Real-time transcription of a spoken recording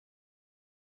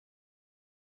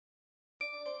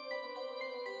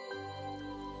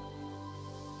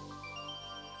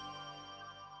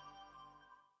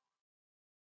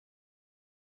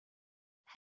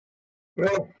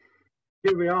Well,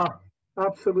 here we are.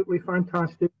 Absolutely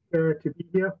fantastic to be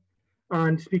here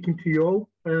and speaking to you all.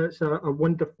 It's a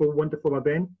wonderful, wonderful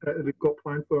event that we've got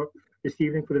planned for this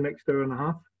evening for the next hour and a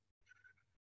half.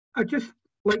 I'd just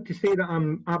like to say that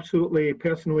I'm absolutely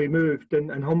personally moved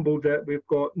and humbled that we've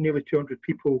got nearly 200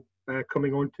 people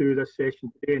coming on to this session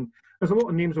today. And there's a lot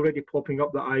of names already popping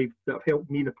up that have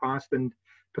helped me in the past, and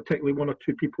particularly one or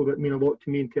two people that mean a lot to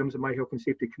me in terms of my health and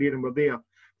safety career and were there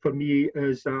for me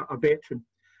as a veteran.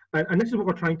 And this is what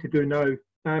we're trying to do now.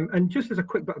 And just as a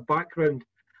quick bit of background,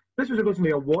 this was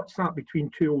originally a WhatsApp between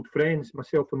two old friends,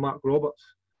 myself and Marc Roberts,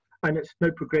 and it's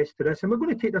now progressed to this. And we're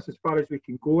going to take this as far as we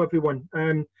can go, everyone.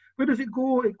 Where does it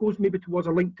go? It goes maybe towards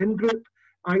a LinkedIn group.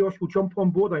 IOSH will jump on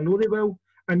board, I know they will,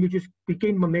 and we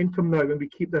gain momentum now and we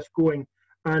keep this going.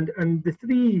 And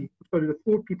the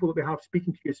four people that we have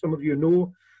speaking to you, some of you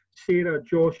know, Sarah,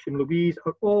 Josh and Louise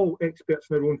are all experts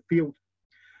in their own field.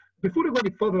 Before I go any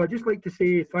further, I'd just like to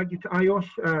say thank you to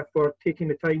IOSH for taking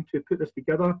the time to put this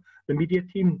together, the media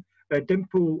team.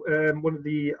 Dimple, one of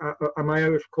my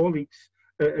IOSH colleagues,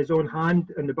 is on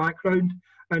hand in the background,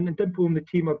 and Dimple and the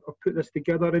team have put this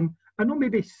together. And I know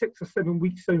maybe 6 or 7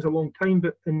 weeks sounds a long time,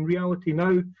 but in reality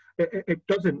now, it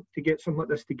doesn't, to get something like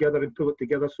this together and pull it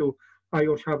together. So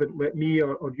IOSH haven't let me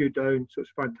or you down, so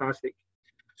it's fantastic.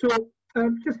 So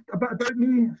just a bit about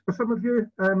me for some of you.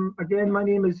 Again, my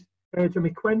name is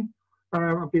Jimmy Quinn.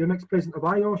 I've been the next president of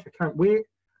IOSH. I can't wait.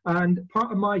 And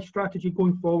part of my strategy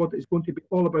going forward is going to be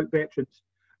all about veterans,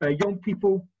 young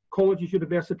people, colleges,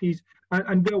 universities,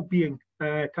 and well-being,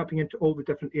 tapping into all the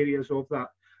different areas of that.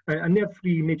 And there are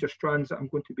 3 major strands that I'm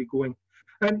going to be going.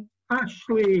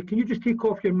 Ashley, can you just take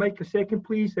off your mic a second,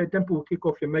 please? Dimple will take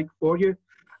off your mic for you.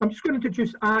 I'm just going to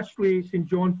introduce Ashley St.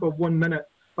 John for 1 minute,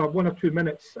 or 1 or 2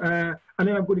 minutes, and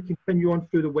then I'm going to continue on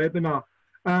through the webinar.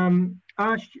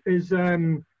 Ash is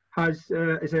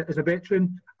a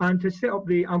veteran and has set up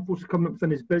the Armed Forces Covenant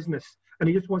within his business, and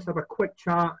he just wants to have a quick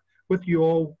chat with you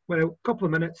all, well, a couple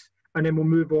of minutes, and then we'll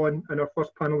move on, and our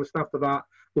first panelist after that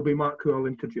will be Marc, who I'll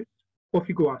introduce. Off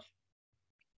you go, Ash.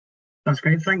 That's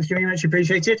great, thanks Jimmy, much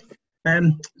appreciated.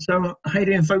 So how you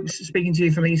doing, folks? Speaking to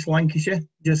you from East Lancashire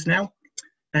just now.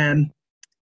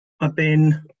 I've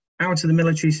been out of the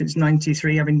military since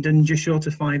 '93, having done just short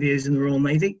of 5 years in the Royal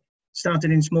Navy.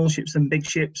 Started in small ships and big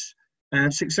ships,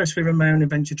 successfully run my own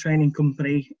adventure training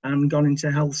company, and gone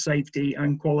into health, safety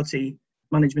and quality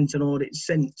management and audit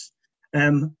since.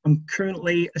 I'm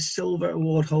currently a silver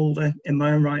award holder in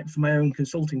my own right for my own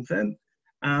consulting firm,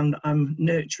 and I'm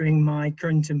nurturing my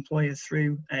current employer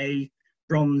through a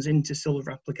bronze into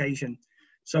silver application.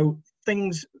 So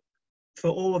things for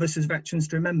all of us as veterans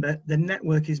to remember: the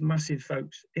network is massive,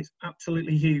 folks. It's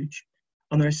absolutely huge,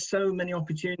 and there are so many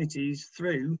opportunities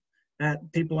through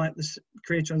people like the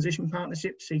Career Transition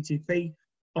Partnership, CTP,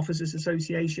 Officers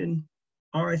Association,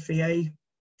 RFEA,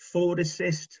 Forward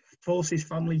Assist, Forces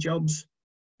Family Jobs,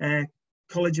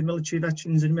 College of Military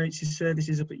Veterans and Emergency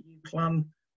Services up at UCLAN,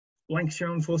 Lancashire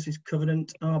Armed Forces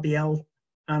Covenant, RBL,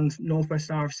 and Northwest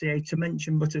RFCA, to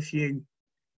mention but a few.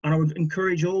 And I would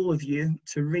encourage all of you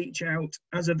to reach out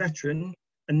as a veteran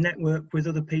and network with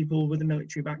other people with a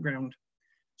military background.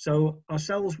 So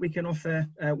ourselves, we can offer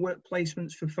work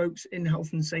placements for folks in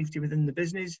health and safety within the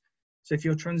business. So if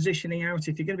you're transitioning out,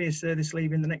 if you're going to be a service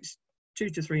leaver in the next 2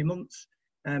 to 3 months,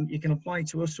 you can apply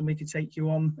to us and we can take you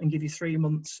on and give you 3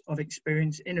 months of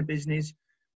experience in a business,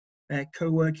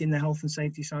 co-working the health and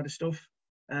safety side of stuff.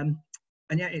 And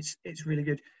yeah, it's really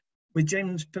good. With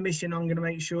Jim's permission, I'm going to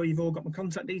make sure you've all got my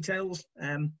contact details.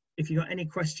 If you've got any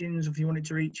questions, if you wanted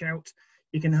to reach out,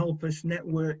 you can help us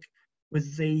network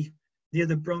with the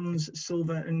other bronze,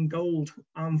 silver and gold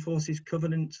Armed Forces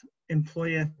Covenant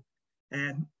Employer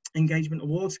Engagement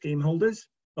Award Scheme holders,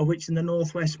 of which in the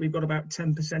Northwest we've got about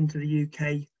 10% of the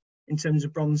UK in terms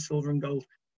of bronze, silver and gold.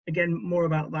 Again, more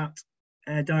about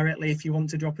that directly. If you want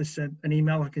to drop us an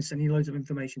email, I can send you loads of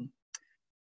information.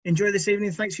 Enjoy this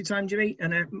evening. Thanks for your time, Jimmy,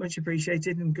 and much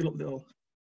appreciated, and good luck with it all.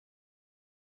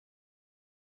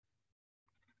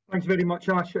 Thanks very much,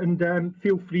 Ash, and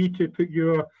feel free to put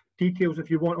your details if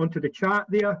you want onto the chat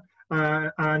there,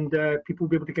 and people will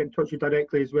be able to get in touch with you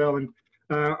directly as well. And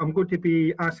I'm going to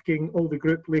be asking all the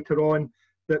group later on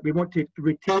that we want to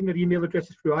retain their email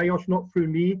addresses through IOSH, not through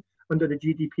me under the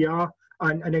GDPR,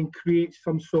 and then create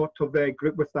some sort of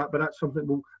group with that, but that's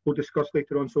something we'll discuss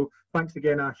later on. So thanks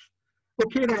again, Ash.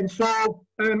 Okay then, so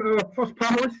our first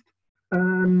panelist,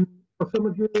 for some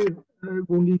of you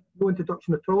will need no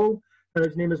introduction at all.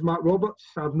 His name is Marc Roberts.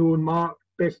 I've known Marc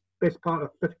best part of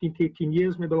 15 to 18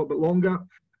 years, maybe a little bit longer.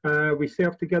 We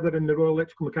served together in the Royal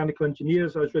Electrical Mechanical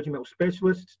Engineers as regimental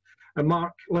specialists. And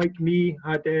Marc, like me,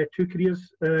 had two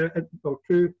careers, or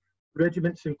two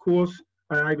regiments and corps.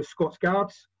 I was Scots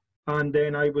Guards, and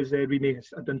then I was Remains.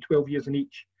 I'd done 12 years in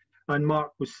each, and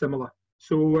Marc was similar.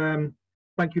 So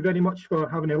thank you very much for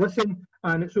having a listen,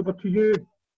 and it's over to you,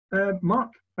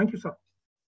 Marc. Thank you, sir.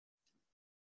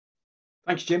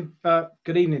 Thanks, Jim.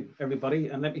 Good evening, everybody,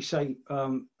 and let me say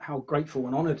how grateful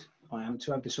and honoured I am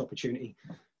to have this opportunity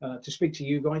to speak to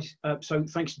you guys. So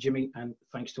thanks to Jimmy and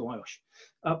thanks to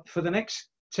IOSH. For the next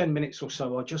 10 minutes or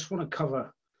so, I just want to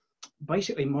cover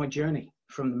basically my journey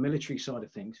from the military side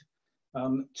of things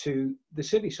to the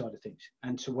civvy side of things,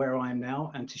 and to where I am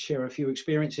now, and to share a few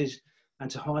experiences and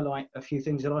to highlight a few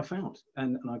things that I found.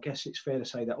 And I guess it's fair to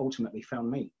say that ultimately found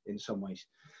me in some ways.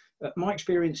 My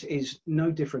experience is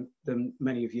no different than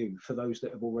many of you, for those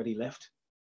that have already left.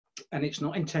 And it's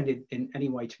not intended in any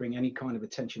way to bring any kind of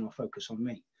attention or focus on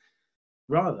me.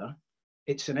 Rather,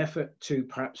 it's an effort to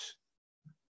perhaps,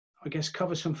 I guess,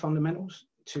 cover some fundamentals,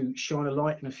 to shine a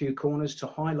light in a few corners, to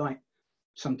highlight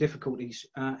some difficulties,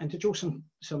 and to draw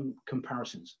some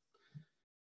comparisons.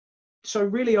 So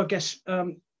really, I guess,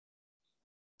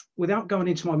 without going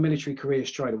into my military career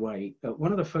straight away,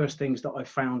 one of the first things that I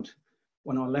found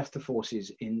when I left the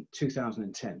forces in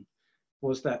 2010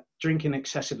 was that drinking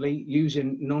excessively,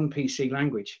 using non-PC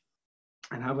language,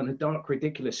 and having a dark,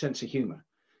 ridiculous sense of humour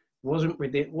wasn't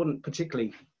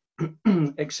particularly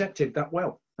accepted that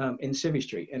well in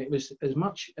civistry. And it was, as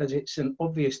much as it's an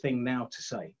obvious thing now to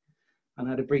say, and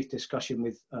I had a brief discussion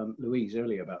with Louise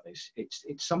earlier about this,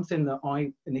 it's something that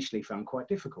I initially found quite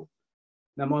difficult.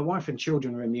 Now, my wife and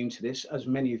children are immune to this, as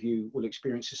many of you will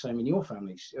experience the same in your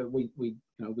families.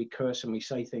 We curse and we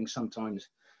say things sometimes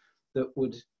that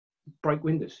would break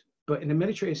windows, but in the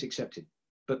military it's accepted.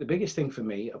 But the biggest thing for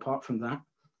me, apart from that,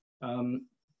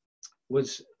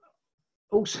 was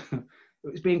also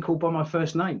it was being called by my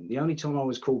first name. The only time I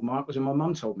was called Marc was when my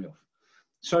mum told me off.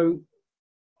 So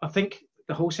I think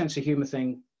the whole sense of humour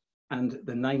thing and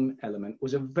the name element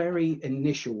was a very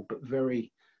initial but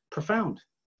very profound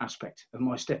aspect of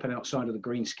my stepping outside of the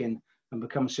green skin and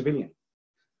become a civilian.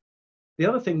 The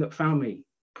other thing that found me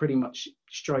pretty much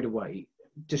straight away,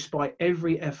 despite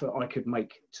every effort I could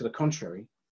make to the contrary,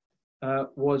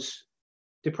 was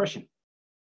depression.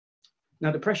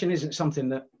 Now, depression isn't something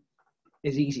that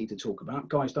is easy to talk about.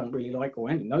 Guys don't really like,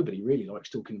 or nobody really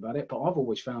likes talking about it, but I've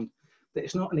always found that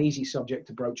it's not an easy subject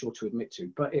to broach or to admit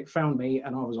to. But it found me,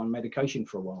 and I was on medication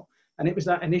for a while. And it was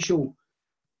that initial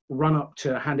run up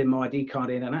to handing my ID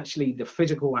card in, and actually the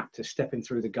physical act of stepping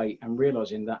through the gate and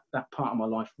realizing that that part of my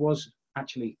life was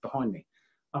actually behind me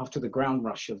after the ground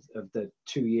rush of the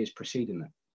 2 years preceding that.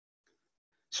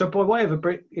 So by way of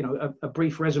a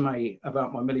brief resume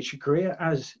about my military career,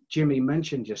 as Jimmy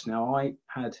mentioned just now, I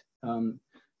had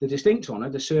the distinct honour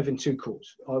to serve in two corps.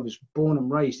 I was born and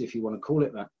raised, if you want to call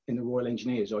it that, in the Royal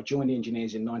Engineers. I joined the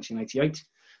Engineers in 1988.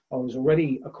 I was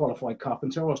already a qualified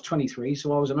carpenter. I was 23,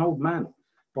 so I was an old man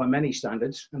by many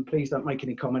standards, and please don't make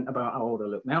any comment about how old I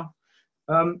look now.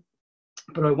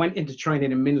 But I went into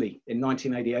training in Minley in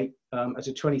 1988 as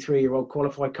a 23-year-old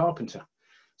qualified carpenter.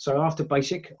 So after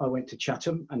basic, I went to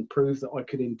Chatham and proved that I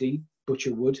could indeed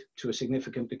butcher wood to a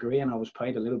significant degree, and I was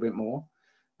paid a little bit more.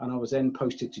 And I was then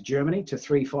posted to Germany to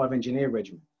 3-5 Engineer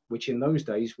Regiment, which in those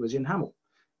days was in Hamel.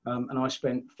 And I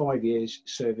spent 5 years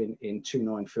serving in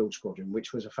 2-9 Field Squadron,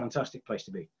 which was a fantastic place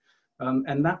to be.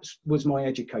 And that was my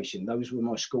education. Those were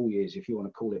my school years, if you want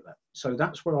to call it that. So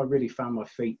that's where I really found my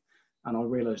feet, and I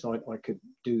realised I could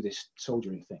do this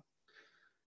soldiering thing.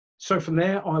 So from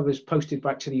there, I was posted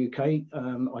back to the UK.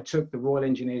 I took the Royal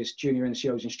Engineers Junior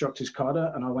NCO's Instructors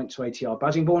Cadre, and I went to ATR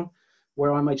Basingbourn,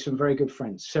 where I made some very good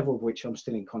friends, several of which I'm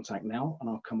still in contact now, and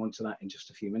I'll come on to that in just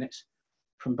a few minutes.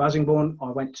 From Basingbourn,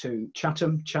 I went to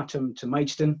Chatham to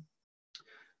Maidstone,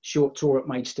 short tour at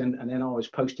Maidstone, and then I was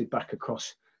posted back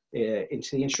across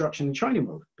into the instruction and training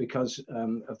world because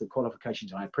of the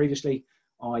qualifications I had previously.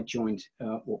 I joined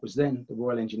what was then the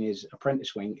Royal Engineers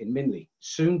Apprentice Wing in Minley,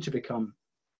 soon to become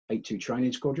 82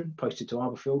 Training Squadron, posted to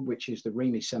Arborfield, which is the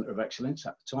REME Centre of Excellence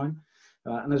at the time.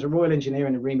 And as a Royal Engineer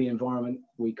in the REME environment,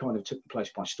 we kind of took the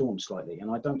place by storm slightly. And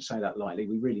I don't say that lightly,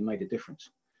 we really made a difference.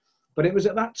 But it was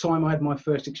at that time I had my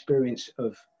first experience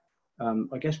of,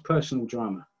 I guess, personal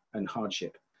drama and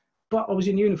hardship. But I was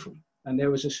in uniform and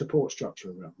there was a support structure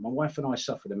around. My wife and I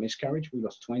suffered a miscarriage, we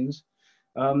lost twins,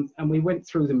 and we went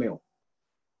through the mill.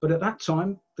 But at that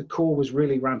time, the Corps was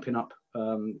really ramping up,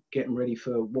 getting ready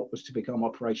for what was to become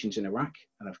operations in Iraq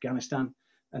and Afghanistan,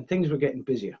 and things were getting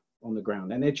busier on the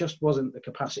ground, and there just wasn't the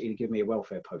capacity to give me a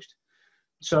welfare post.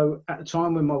 So at the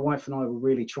time when my wife and I were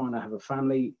really trying to have a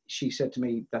family, she said to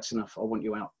me, "That's enough, I want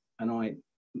you out." And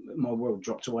my world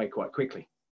dropped away quite quickly.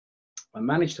 I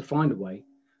managed to find a way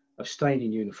of staying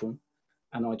in uniform,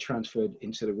 and I transferred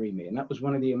into the REME. And that was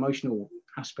one of the emotional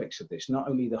aspects of this, not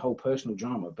only the whole personal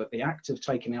drama, but the act of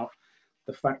taking out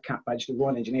the fat cap badge, the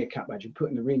Royal Engineer cap badge, and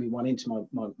putting the REME one into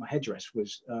my headdress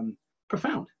was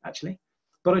profound, actually.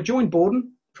 But I joined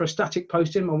Borden for a static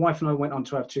posting. My wife and I went on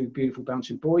to have 2 beautiful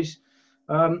bouncing boys,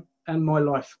 and my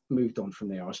life moved on from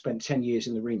there. I spent 10 years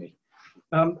in the REME.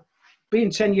 Being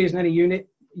 10 years in any unit,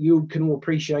 you can all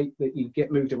appreciate that you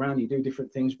get moved around, you do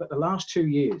different things, but the last 2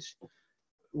 years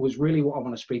was really what I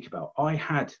want to speak about. I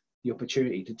had the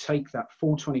opportunity to take that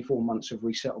full 24 months of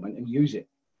resettlement and use it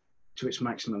to its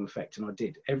maximum effect, and I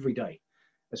did every day,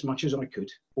 as much as I could.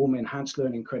 All my enhanced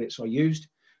learning credits I used.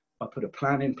 I put a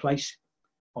plan in place.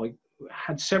 I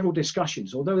had several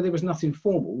discussions, although there was nothing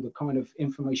formal. The kind of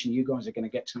information you guys are going to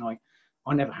get tonight,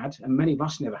 I never had, and many of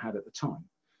us never had at the time.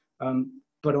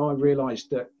 But I realised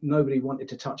that nobody wanted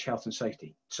to touch health and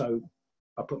safety. So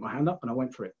I put my hand up and I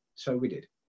went for it. So we did.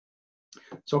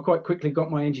 So I quite quickly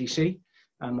got my NGC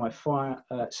and my fire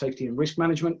safety and risk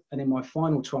management. And in my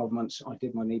final 12 months, I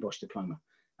did my NEBOSH diploma.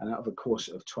 And out of a course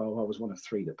of 12, I was one of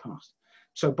 3 that passed.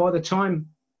 So by the time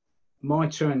my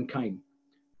turn came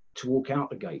to walk out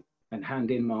the gate and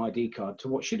hand in my ID card to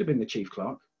what should have been the chief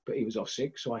clerk, but he was off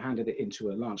sick. So I handed it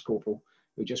into a Lance Corporal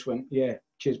who just went, "Yeah,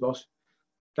 cheers, boss."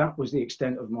 That was the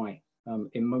extent of my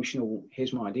emotional,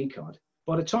 "Here's my ID card."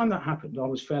 By the time that happened, I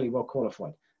was fairly well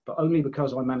qualified, but only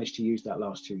because I managed to use that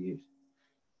last 2 years.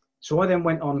 So I then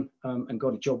went on and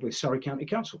got a job with Surrey County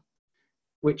Council,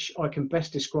 which I can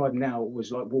best describe now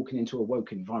was like walking into a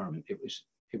woke environment. It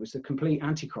was the complete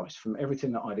antichrist from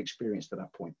everything that I'd experienced at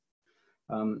that point.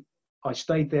 I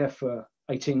stayed there for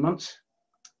 18 months,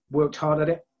 worked hard at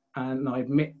it, and I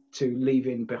admit to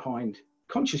leaving behind,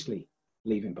 consciously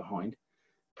leaving behind,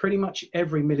 pretty much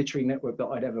every military network that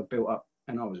I'd ever built up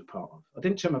and I was a part of. I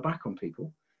didn't turn my back on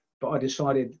people, but I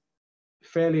decided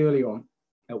fairly early on,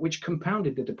 which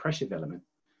compounded the depressive element,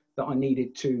 that I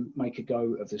needed to make a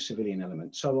go of the civilian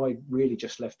element. So I really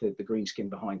just left the green skin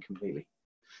behind completely,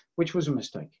 which was a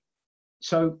mistake.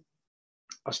 So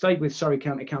I stayed with Surrey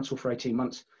County Council for 18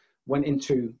 months, went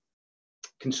into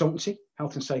consultancy,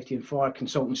 health and safety and fire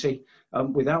consultancy,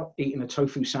 without eating a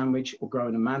tofu sandwich or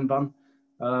growing a man bun.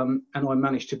 And I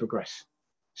managed to progress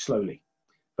slowly.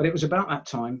 But it was about that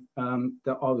time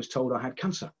that I was told I had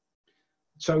cancer.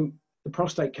 So the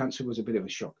prostate cancer was a bit of a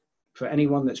shock for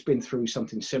anyone that's been through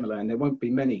something similar, and there won't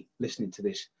be many listening to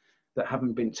this that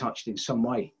haven't been touched in some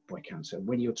way by cancer.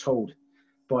 When you're told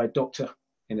by a doctor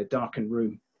in a darkened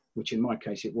room, which in my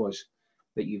case it was,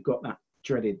 that you've got that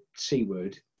dreaded C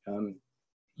word,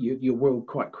 your world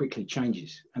quite quickly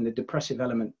changes, and the depressive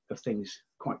element of things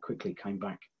quite quickly came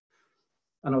back.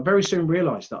 And I very soon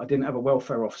realised that I didn't have a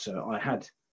welfare officer. I had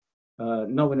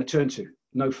no one to turn to,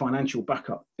 no financial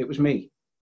backup. It was me,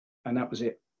 and that was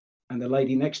it. And the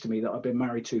lady next to me that I'd been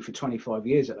married to for 25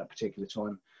 years at that particular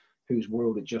time, whose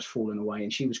world had just fallen away,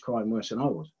 and she was crying worse than I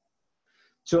was.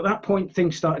 So at that point,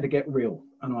 things started to get real,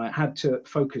 and I had to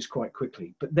focus quite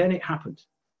quickly. But then it happened.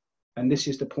 And this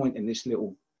is the point in this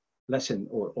little lesson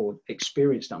or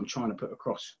experience that I'm trying to put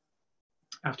across.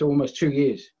 After almost 2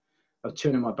 years of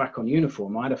turning my back on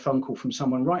uniform, I had a phone call from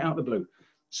someone right out of the blue,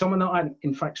 someone that I'd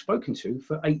in fact spoken to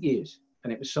for 8 years.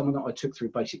 And it was someone that I took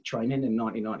through basic training in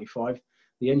 1995.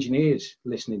 The engineers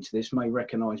listening to this may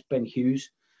recognize Ben Hughes,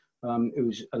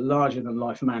 who's a larger than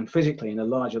life man physically and a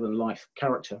larger than life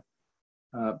character.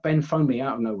 Ben phoned me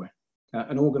out of nowhere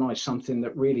and organized something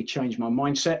that really changed my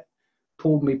mindset,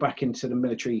 pulled me back into the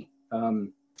military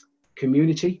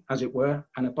community, as it were,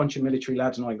 and a bunch of military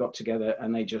lads and I got together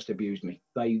and they just abused me.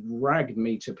 They ragged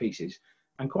me to pieces,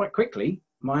 and quite quickly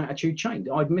my attitude changed.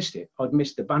 I'd missed it. I'd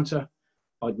missed the banter,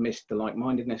 I'd missed the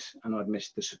like-mindedness, and I'd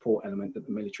missed the support element that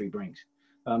the military brings.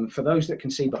 For those that can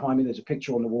see behind me, there's a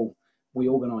picture on the wall. We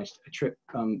organised a trip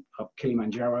up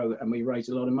Kilimanjaro, and we raised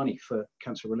a lot of money for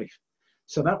cancer relief.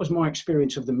 So that was my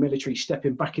experience of the military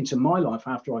stepping back into my life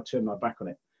after I turned my back on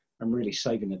it and really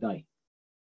saving the day.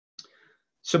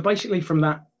 So basically from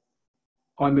that,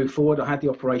 I moved forward. I had the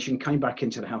operation, came back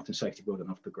into the health and safety world, and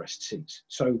I've progressed since.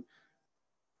 So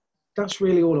that's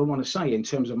really all I want to say in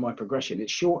terms of my progression.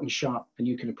 It's short and sharp, and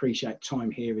you can appreciate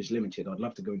time here is limited. I'd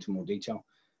love to go into more detail.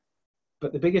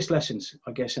 But the biggest lessons,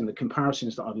 I guess, and the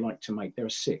comparisons that I'd like to make, there are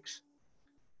 6.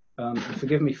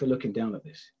 Forgive me for looking down at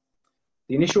this.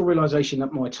 The initial realization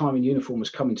that my time in uniform was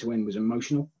coming to end was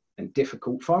emotional and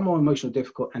difficult, far more emotional,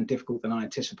 difficult than I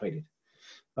anticipated.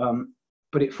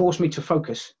 But it forced me to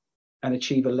focus and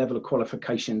achieve a level of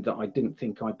qualification that I didn't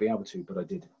think I'd be able to, but I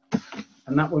did.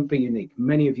 And that won't be unique.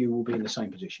 Many of you will be in the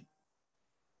same position.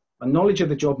 A knowledge of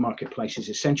the job marketplace is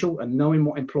essential, and knowing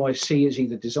what employers see as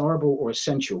either desirable or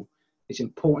essential is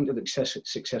important to the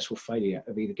successful failure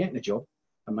of either getting a job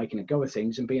and making a go of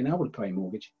things and being able to pay a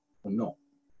mortgage or not.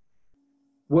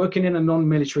 Working in a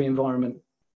non-military environment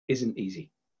isn't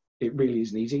easy. It really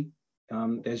isn't easy.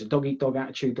 There's a dog-eat-dog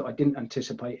attitude that I didn't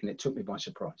anticipate, and it took me by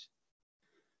surprise.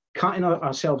 Cutting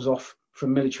ourselves off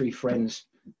from military friends,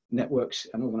 networks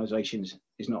and organisations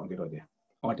is not a good idea.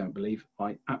 I don't believe.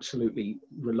 I absolutely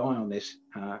rely on this,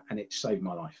 and it saved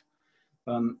my life.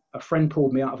 A friend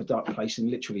pulled me out of a dark place and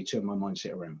literally turned my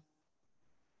mindset around.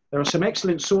 There are some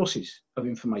excellent sources of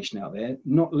information out there,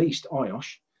 not least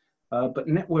IOSH, but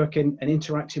networking and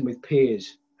interacting with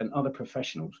peers and other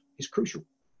professionals is crucial.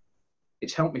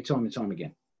 It's helped me time and time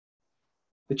again.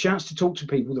 The chance to talk to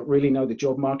people that really know the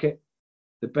job market,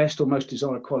 the best or most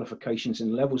desired qualifications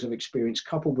and levels of experience,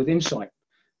 coupled with insight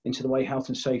into the way health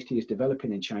and safety is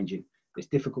developing and changing, is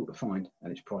difficult to find,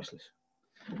 and it's priceless.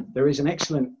 There is an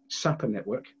excellent SAPA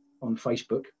network on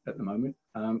Facebook at the moment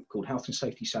called Health and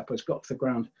Safety SAPA. It's got off the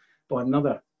ground by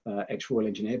another ex-Royal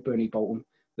Engineer, Bernie Bolton,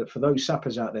 that for those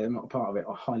SAPAs out there not a part of it,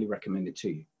 I highly recommend it to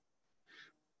you.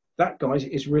 That, guys,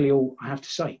 is really all I have to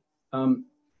say.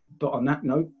 But on that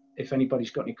note, if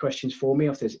anybody's got any questions for me,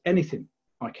 if there's anything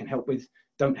I can help with,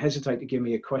 don't hesitate to give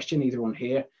me a question either on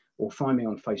here or find me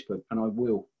on Facebook, and I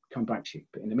will come back to you.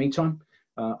 But in the meantime,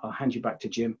 I'll hand you back to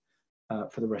Jim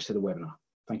for the rest of the webinar.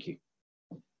 Thank you.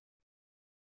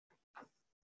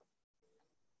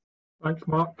 Thanks,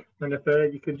 Mark. And if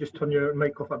you can just turn your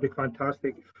mic off, that'd be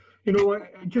fantastic. You know,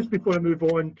 just before I move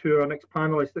on to our next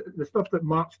panelist, the stuff that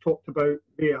Mark's talked about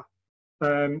there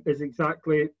is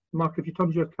exactly, Mark, if you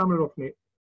turn your camera off, mate.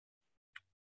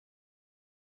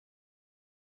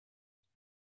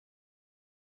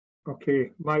 Okay,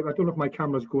 I don't know if my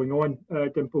camera's going on,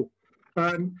 Dimple.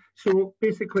 So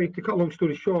basically, to cut a long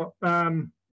story short, the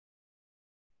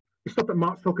stuff that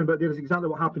Mark's talking about there is exactly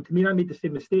what happened to me. I made the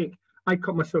same mistake. I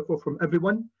cut myself off from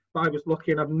everyone, but I was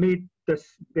lucky, and I've made this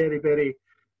very, very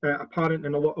apparent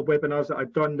in a lot of webinars that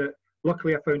I've done, that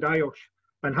luckily I found IOSH,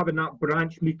 and having that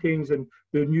branch meetings and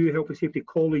the new health and safety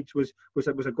colleagues was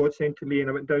a godsend to me, and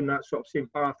I went down that sort of same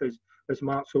path as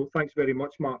Mark. So thanks very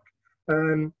much, Mark.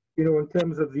 You know, in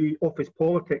terms of the office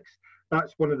politics,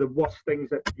 that's one of the worst things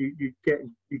that you get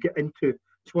into.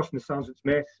 It's worse than the Sargent's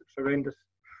mess. It's horrendous.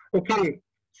 Okay,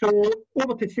 so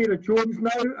over to Sarah Jones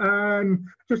now.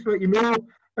 Just to let you know,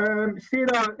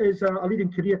 Sarah is a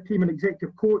leading career team and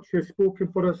executive coach who has spoken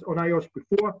for us on IOSH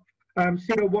before.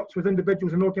 Sarah works with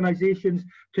individuals and organisations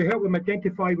to help them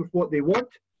identify with what they want,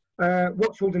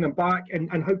 what's holding them back, and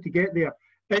how to get there.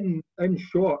 In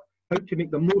short, how to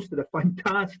make the most of the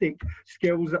fantastic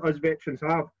skills that us veterans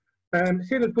have.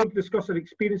 Sarah's going to discuss her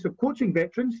experience of coaching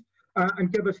veterans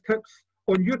and give us tips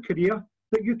on your career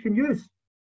that you can use.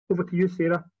 Over to you,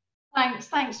 Sarah.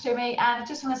 Thanks, Jimmy. And I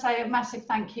just want to say a massive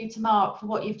thank you to Mark for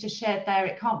what you've just shared there.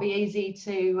 It can't be easy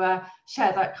to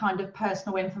share that kind of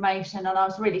personal information, and I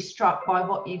was really struck by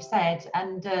what you've said.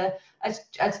 And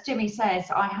as Jimmy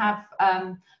says, I have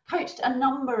coached a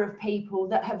number of people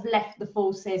that have left the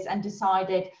forces and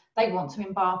decided they want to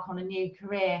embark on a new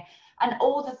career. And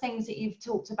all the things that you've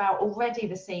talked about already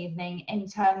this evening in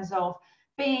terms of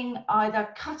being either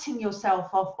cutting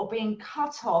yourself off or being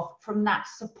cut off from that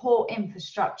support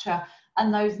infrastructure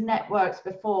and those networks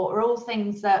before are all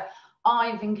things that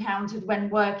I've encountered when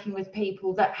working with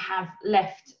people that have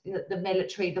left the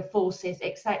military, the forces,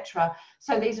 etc.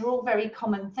 So these are all very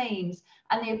common themes,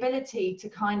 and the ability to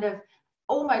kind of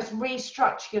almost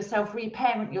restructure yourself,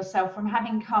 reparent yourself from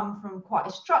having come from quite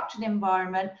a structured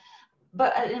environment,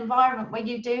 but an environment where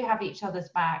you do have each other's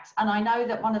backs. And I know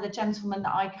that one of the gentlemen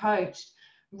that I coached,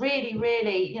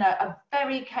 really, you know, a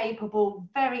very capable,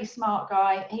 very smart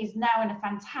guy. He's now in a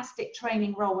fantastic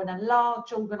training role in a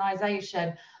large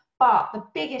organization. But the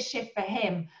biggest shift for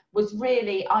him was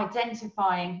really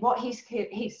identifying what his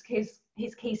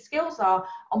key skills are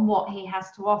and what he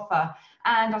has to offer.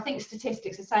 And I think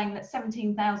statistics are saying that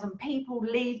 17,000 people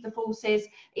leave the forces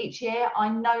each year. I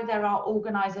know there are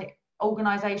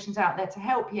organisations out there to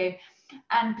help you.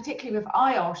 And particularly with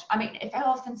IOSH, I mean, if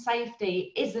health and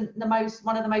safety isn't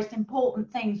one of the most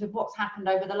important things with what's happened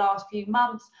over the last few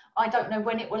months, I don't know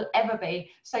when it will ever be.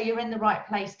 So you're in the right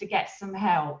place to get some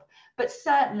help. But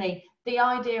certainly the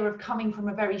idea of coming from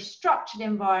a very structured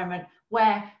environment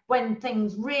where when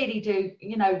things really do,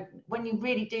 you know, when you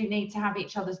really do need to have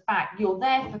each other's back, you're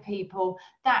there for people,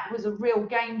 that was a real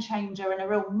game changer and a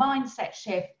real mindset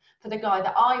shift for the guy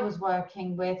that I was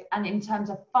working with, and in terms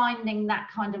of finding that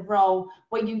kind of role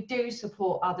where you do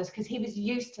support others, because he was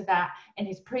used to that in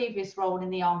his previous role in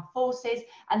the armed forces,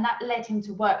 and that led him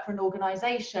to work for an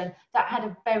organisation that had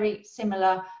a very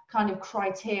similar kind of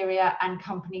criteria and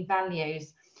company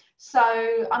values. So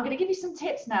I'm going to give you some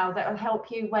tips now that will help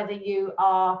you, whether you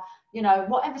are, you know,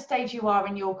 whatever stage you are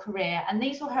in your career, and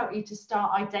these will help you to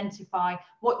start identify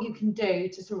what you can do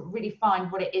to sort of really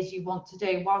find what it is you want to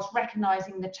do whilst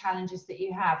recognizing the challenges that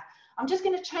you have. I'm just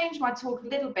going to change my talk a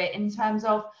little bit in terms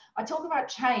of, I talk about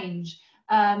change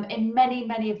in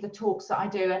many of the talks that I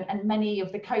do, and many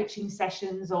of the coaching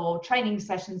sessions or training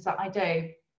sessions that I do.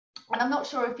 And I'm not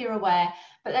sure if you're aware,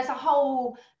 but there's a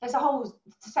whole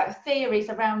set of theories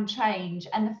around change,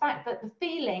 and the fact that the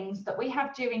feelings that we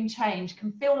have during change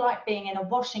can feel like being in a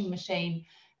washing machine.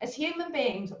 As human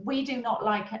beings, we do not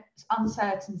like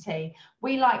uncertainty.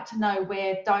 We like to know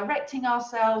we're directing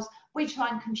ourselves. We try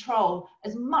and control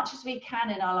as much as we can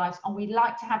in our lives, and we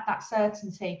like to have that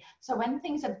certainty. So when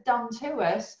things are done to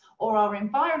us or our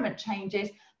environment changes,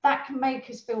 that can make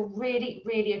us feel really,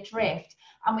 really adrift.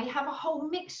 And we have a whole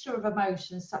mixture of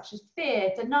emotions such as fear,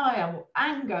 denial,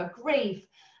 anger, grief.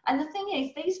 And the thing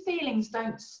is, these feelings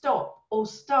don't stop or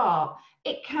start.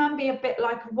 It can be a bit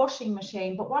like a washing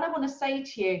machine. But what I want to say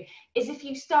to you is, if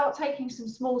you start taking some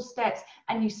small steps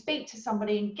and you speak to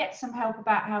somebody and get some help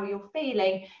about how you're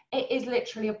feeling, it is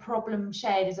literally a problem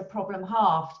shared is a problem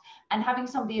halved. And having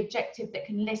somebody objective that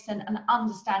can listen and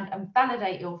understand and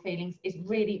validate your feelings is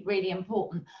really, really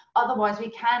important. Otherwise, we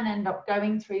can end up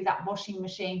going through that washing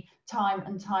machine time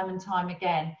and time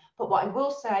again. But what I will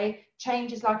say,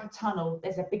 change is like a tunnel.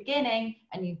 There's a beginning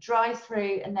and you drive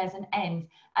through, and there's an end.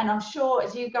 And I'm sure,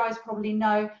 as you guys probably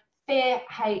know, fear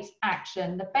hates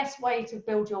action. The best way to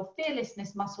build your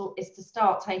fearlessness muscle is to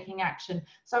start taking action.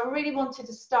 So I really wanted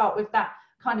to start with that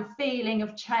kind of feeling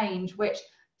of change, which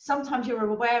sometimes you're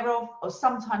aware of, or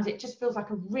sometimes it just feels like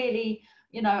a really,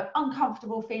 you know,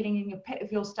 uncomfortable feeling in your pit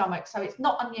of your stomach. So it's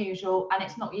not unusual, and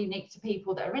it's not unique to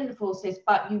people that are in the forces,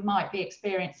 but you might be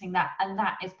experiencing that, and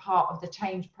that is part of the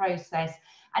change process.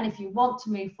 And if you want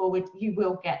to move forward, you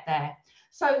will get there.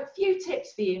 So a few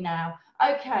tips for you now.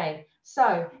 Okay,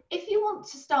 so if you want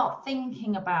to start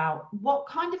thinking about what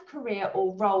kind of career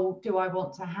or role do I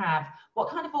want to have, what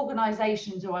kind of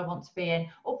organisation do I want to be in,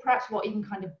 or perhaps what even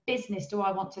kind of business do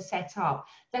I want to set up,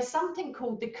 there's something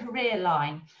called the career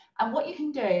line. And what you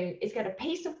can do is get a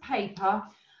piece of paper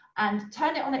and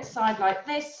turn it on its side like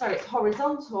this, so it's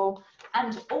horizontal,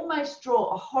 and almost draw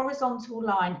a horizontal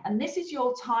line. And this is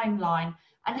your timeline,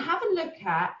 and have a look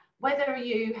at whether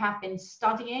you have been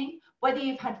studying, whether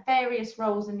you've had various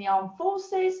roles in the armed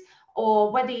forces,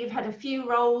 or whether you've had a few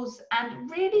roles,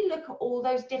 and really look at all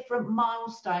those different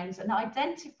milestones and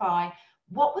identify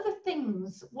what were the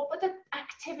things, what were the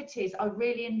activities I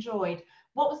really enjoyed,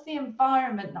 what was the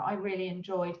environment that I really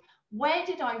enjoyed, where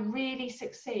did I really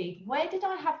succeed, where did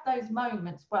I have those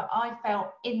moments where I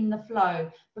felt in the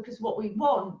flow? Because what we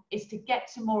want is to get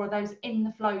to more of those in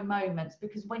the flow moments,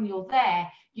 because when you're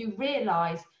there, you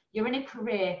realise you're in a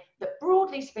career that,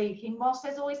 broadly speaking, whilst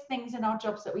there's always things in our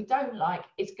jobs that we don't like,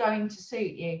 it's going to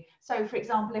suit you. So, for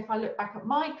example, if I look back at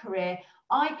my career,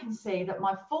 I can see that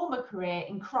my former career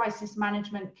in crisis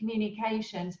management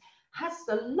communications has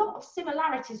a lot of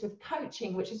similarities with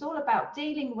coaching, which is all about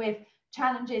dealing with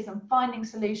challenges and finding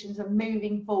solutions and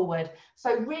moving forward.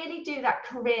 So really do that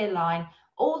career line,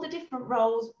 all the different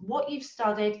roles, what you've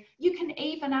studied. You can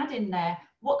even add in there,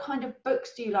 what kind of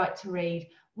books do you like to read?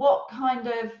 What kind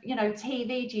of, you know,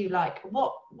 TV do you like?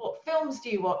 What films do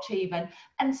you watch even?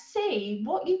 And see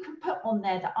what you can put on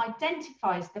there that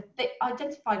identify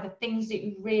the things that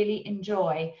you really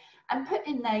enjoy, and put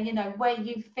in there, you know, where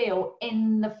you feel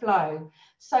in the flow.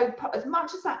 So put as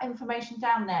much as that information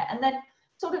down there, and then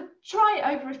sort of try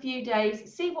it over a few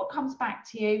days, see what comes back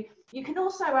to you. You can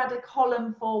also add a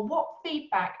column for what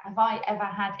feedback have I ever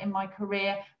had in my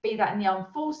career, be that in the armed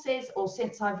forces or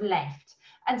since I've left,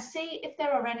 and see if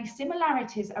there are any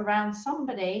similarities around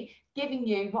somebody giving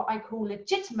you what I call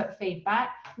legitimate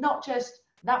feedback, not just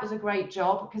that was a great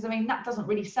job, because I mean that doesn't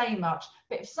really say much.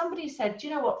 But if somebody said, do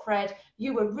you know what, Fred,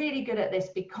 you were really good at this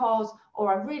because,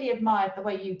 or I really admired the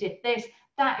way you did this,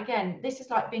 that again, this is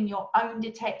like being your own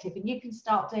detective, and you can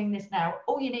start doing this now.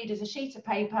 All you need is a sheet of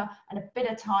paper and a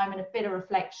bit of time and a bit of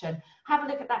reflection. Have a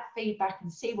look at that feedback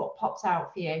and see what pops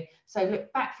out for you. So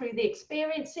look back through the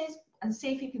experiences, and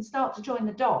see if you can start to join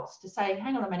the dots to say,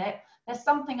 hang on a minute, there's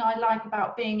something I like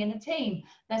about being in a team.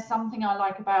 There's something I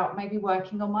like about maybe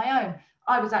working on my own.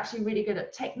 I was actually really good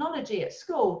at technology at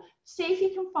school. See if you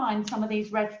can find some of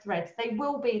these red threads. They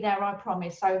will be there, I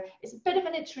promise. So it's a bit of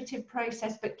an iterative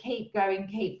process, but keep going,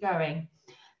 keep going.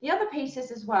 The other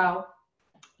pieces as well,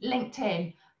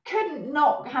 LinkedIn. Couldn't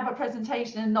not have a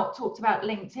presentation and not talked about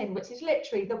LinkedIn, which is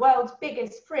literally the world's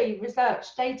biggest free research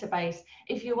database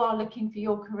if you are looking for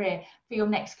your career, for your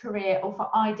next career, or for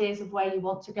ideas of where you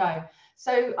want to go.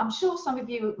 So I'm sure some of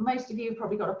you, most of you have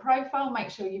probably got a profile.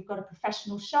 Make sure you've got a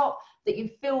professional shot, that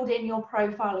you've filled in your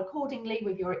profile accordingly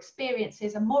with your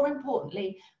experiences, and more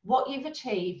importantly, what you've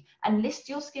achieved, and list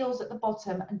your skills at the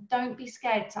bottom, and don't be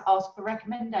scared to ask for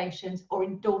recommendations or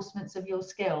endorsements of your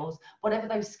skills, whatever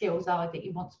those skills are that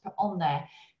you want to put on there.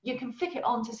 You can flick it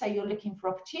on to say you're looking for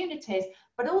opportunities,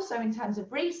 but also in terms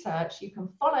of research, you can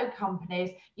follow companies,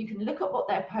 you can look at what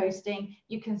they're posting,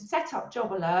 you can set up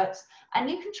job alerts, and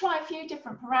you can try a few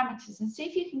different parameters and see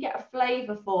if you can get a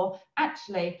flavour for,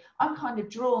 actually, I'm kind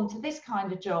of drawn to this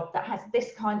kind of job that has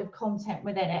this kind of content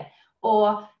within it.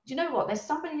 Or, do you know what, there's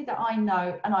somebody that I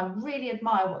know and I really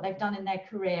admire what they've done in their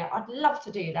career. I'd love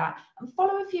to do that. And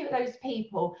follow a few of those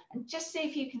people and just see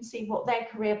if you can see what their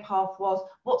career path was,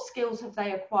 what skills have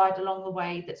they acquired along the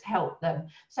way that's helped them.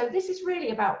 So this is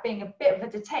really about being a bit of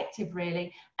a detective,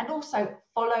 really, and also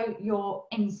follow your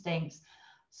instincts.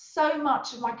 So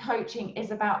much of my coaching is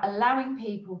about allowing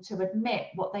people to admit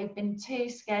what they've been too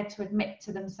scared to admit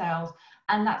to themselves.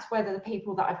 And that's whether the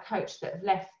people that I've coached that have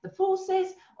left the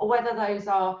forces, or whether those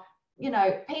are, you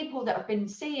know, people that have been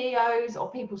CEOs or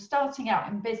people starting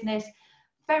out in business.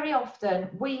 Very often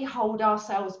we hold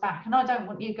ourselves back, and I don't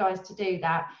want you guys to do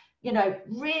that. You know,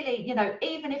 really, you know,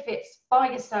 even if it's by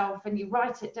yourself and you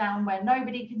write it down where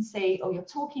nobody can see, or you're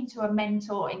talking to a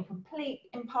mentor in complete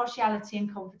impartiality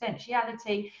and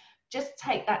confidentiality, just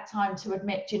take that time to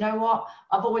admit, do you know what,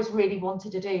 I've always really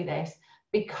wanted to do this,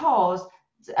 because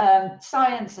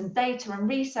science and data and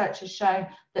research has shown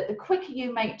that the quicker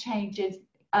you make changes,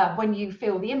 when you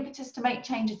feel the impetus to make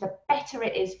changes, the better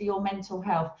it is for your mental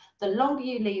health. The longer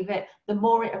you leave it, the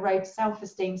more it erodes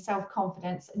self-esteem,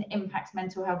 self-confidence, and impacts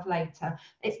mental health later.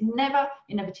 It's never,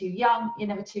 you're never too young, you're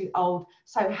never too old.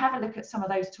 So have a look at some of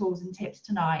those tools and tips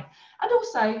tonight. And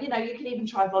also, you know, you can even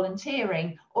try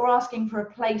volunteering or asking for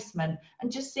a placement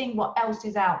and just seeing what else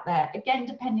is out there, again,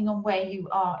 depending on where you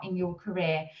are in your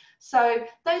career. So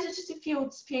those are just a few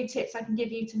tips I can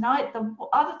give you tonight. The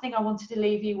other thing I wanted to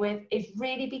leave you with is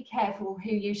really be careful who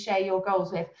you share your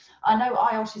goals with. I know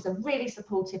IOSH is a really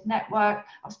supportive network.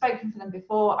 I've spoken for them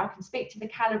before. I can speak to the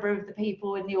calibre of the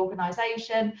people in the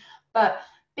organisation, but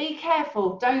be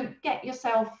careful. Don't get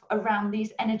yourself around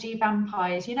these energy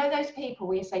vampires. You know, those people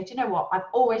where you say, do you know what, I've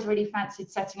always really fancied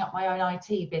setting up my own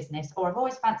IT business, or I've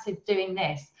always fancied doing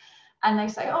this. And they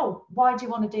say, oh, why do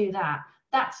you want to do that?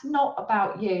 That's not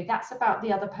about you, that's about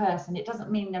the other person. It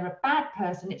doesn't mean they're a bad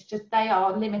person, it's just they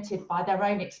are limited by their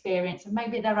own experience and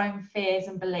maybe their own fears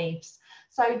and beliefs.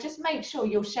 So just make sure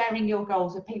you're sharing your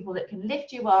goals with people that can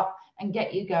lift you up and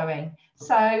get you going.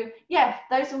 So yeah,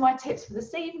 those are my tips for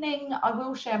this evening. I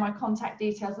will share my contact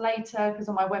details later, because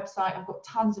on my website I've got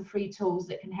tons of free tools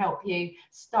that can help you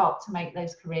start to make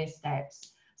those career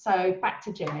steps. So back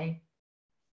to Jimmy.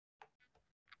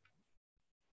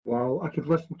 Wow, I could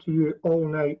listen to you all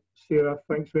night, Sarah.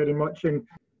 Thanks very much. And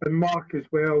Mark as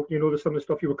well. You know, there's some of the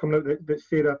stuff you were coming out that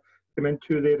Sarah came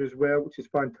into there as well, which is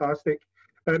fantastic.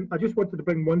 I just wanted to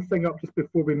bring one thing up just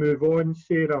before we move on,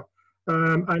 Sarah.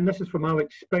 And this is from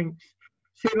Alex Spinks.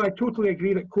 Sarah, I totally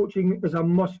agree that coaching is a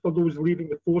must for those leaving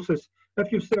the forces.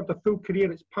 If you've served a full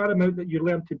career, it's paramount that you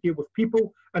learn to deal with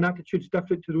people and attitudes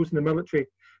different to those in the military.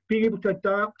 Being able to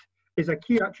adapt is a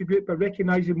key attribute, but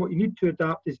recognising what you need to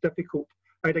adapt is difficult.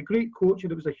 I had a great coach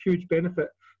and it was a huge benefit.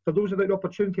 For those without the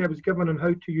opportunity I was given on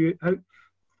how do you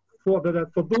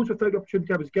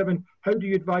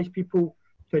advise people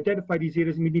to identify these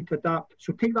areas and we need to adapt?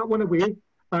 So take that one away,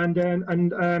 and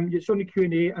it's on the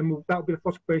Q&A, and that'll be the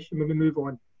first question when we move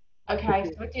on. Okay,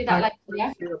 so we'll do that later,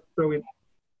 yeah? Brilliant.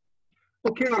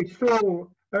 Okay, so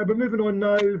we're moving on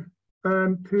now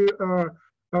to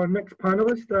our next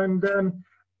panellist, and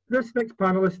this next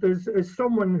panellist is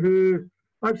someone who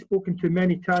I've spoken to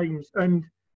many times, and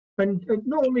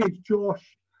not only is Josh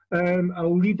a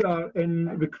leader in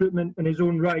recruitment in his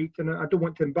own right, and I don't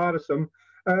want to embarrass him,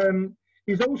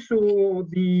 he's also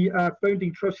the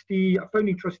founding trustee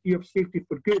of Safety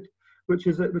for Good, which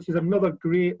is another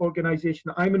great organisation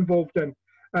that I'm involved in,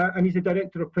 and he's a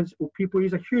director of principal people.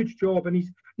 He's a huge job, and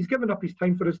he's given up his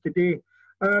time for us today.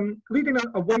 Leading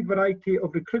a wide variety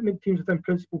of recruitment teams within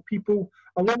Principal People,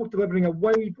 along with delivering a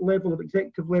wide level of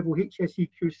executive level HSEQ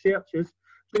searches,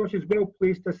 Josh is well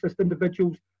placed to assist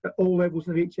individuals at all levels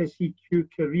of the HSEQ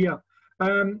career.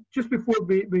 Just before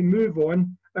we move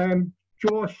on,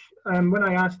 Josh, when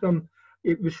I asked him,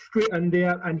 it was straight in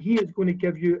there, and he is going to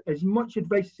give you as much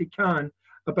advice as he can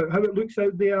about how it looks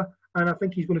out there, and I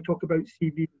think he's going to talk about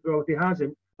CV as well. If he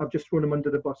hasn't, I've just thrown him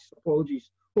under the bus. Apologies.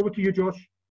 Over to you, Josh.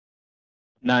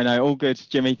 No, all good,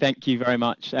 Jimmy. Thank you very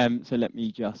much. So let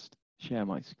me just share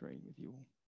my screen with you all.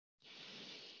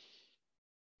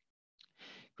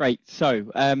 Great.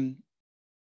 So I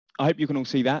hope you can all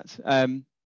see that.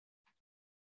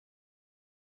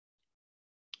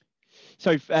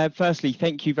 Firstly,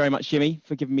 thank you very much, Jimmy,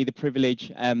 for giving me the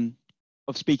privilege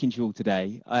of speaking to you all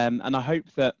today. And I hope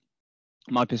that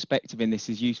my perspective in this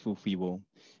is useful for you all.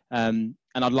 And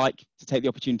I'd like to take the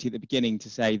opportunity at the beginning to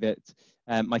say that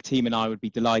my team and I would be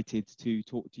delighted to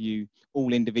talk to you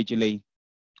all individually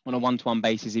on a one-to-one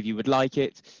basis if you would like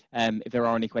it, if there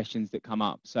are any questions that come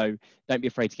up. So don't be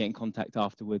afraid to get in contact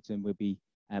afterwards, and we'll be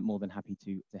more than happy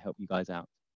to help you guys out.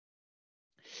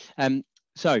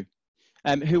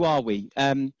 Who are we?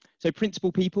 So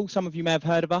Principal People, some of you may have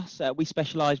heard of us. We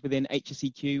specialise within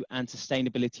HSEQ and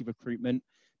sustainability recruitment,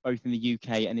 both in the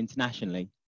UK and internationally.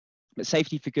 But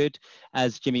Safety for Good,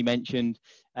 as Jimmy mentioned,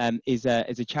 is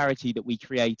a charity that we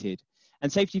created.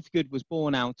 And Safety for Good was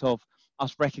born out of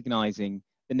us recognising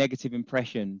the negative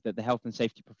impression that the health and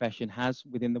safety profession has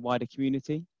within the wider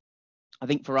community. I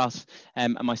think for us,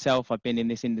 and myself, I've been in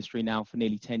this industry now for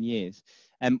nearly 10 years.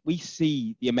 We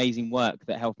see the amazing work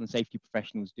that health and safety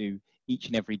professionals do each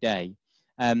and every day,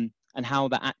 and how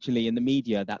that actually in the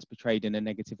media that's portrayed in a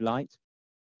negative light.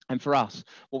 And for us,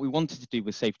 what we wanted to do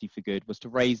with Safety for Good was to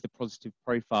raise the positive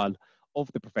profile of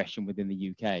the profession within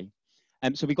the UK.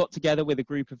 So we got together with a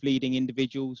group of leading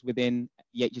individuals within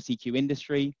the HSEQ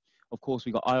industry. Of course,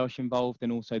 we got IOSH involved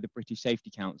and also the British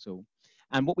Safety Council.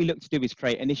 And what we look to do is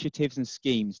create initiatives and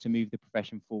schemes to move the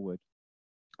profession forward.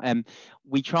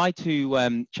 We try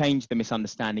to change the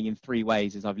misunderstanding in 3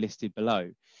 ways, as I've listed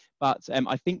below. But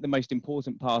I think the most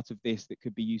important part of this that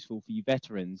could be useful for you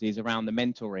veterans is around the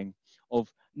mentoring of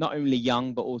not only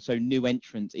young, but also new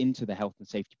entrants into the health and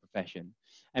safety profession.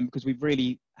 And because we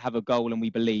really have a goal and we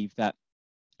believe that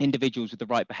individuals with the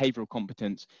right behavioural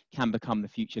competence can become the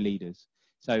future leaders.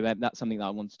 So that's something that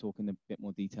I want to talk in a bit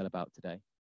more detail about today.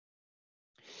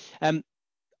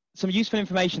 Some useful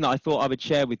information that I thought I would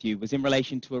share with you was in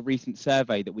relation to a recent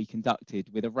survey that we conducted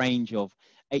with a range of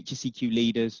HSEQ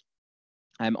leaders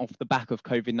off the back of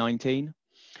COVID-19.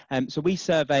 So we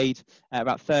surveyed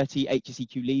about 30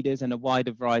 HSEQ leaders and a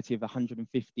wider variety of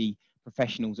 150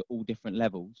 professionals at all different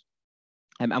levels.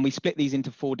 And we split these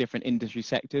into 4 different industry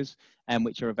sectors,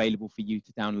 which are available for you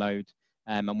to download.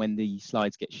 And when the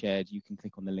slides get shared, you can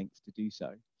click on the links to do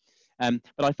so.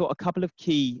 But I thought a couple of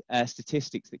key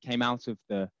statistics that came out of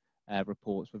the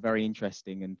reports were very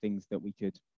interesting and things that we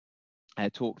could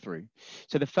talk through.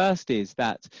 So the first is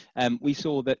that we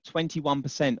saw that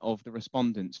 21% of the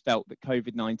respondents felt that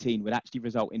COVID-19 would actually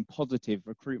result in positive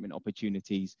recruitment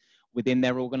opportunities within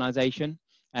their organisation,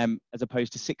 as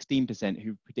opposed to 16%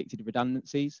 who predicted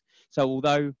redundancies. So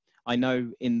although I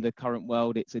know in the current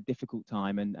world it's a difficult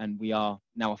time and we are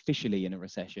now officially in a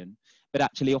recession, but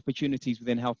actually opportunities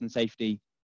within health and safety,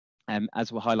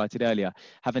 as were highlighted earlier,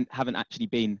 haven't actually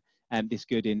been this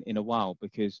good in a while,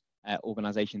 because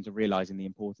organisations are realising the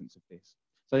importance of this.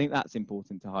 So I think that's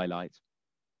important to highlight.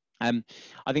 I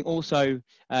think also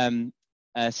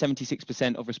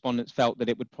 76% of respondents felt that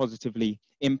it would positively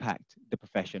impact the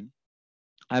profession.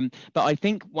 But I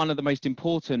think one of the most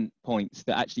important points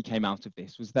that actually came out of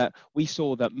this was that we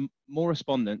saw that more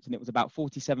respondents, and it was about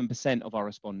 47% of our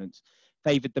respondents,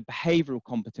 favoured the behavioural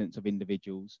competence of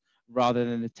individuals rather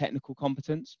than the technical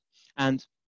competence. And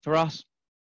for us,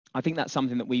 I think that's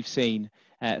something that we've seen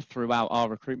throughout our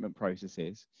recruitment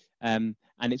processes. And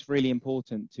it's really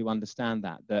important to understand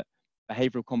that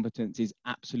behavioural competence is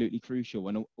absolutely crucial.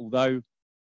 And although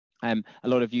a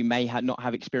lot of you may not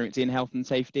have experience in health and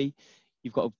safety,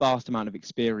 you've got a vast amount of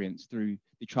experience through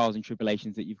the trials and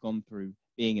tribulations that you've gone through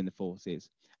being in the forces.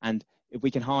 And if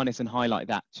we can harness and highlight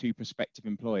that to prospective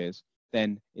employers,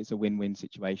 then it's a win-win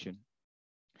situation.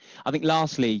 I think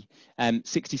lastly,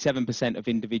 67% of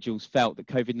individuals felt that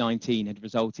COVID-19 had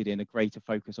resulted in a greater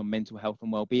focus on mental health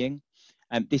and well-being.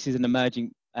 This is an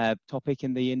emerging topic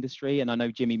in the industry, and I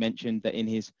know Jimmy mentioned that in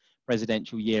his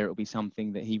presidential year, it will be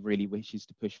something that he really wishes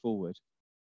to push forward.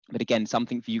 But again,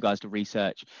 something for you guys to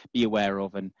research, be aware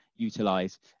of, and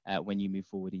utilise when you move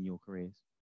forward in your careers.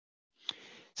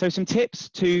 So some tips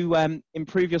to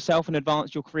improve yourself and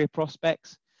advance your career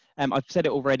prospects. I've said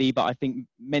it already, but I think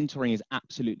mentoring is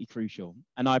absolutely crucial.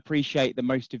 And I appreciate that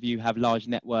most of you have large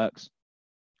networks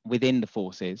within the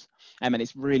forces, and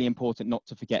it's really important not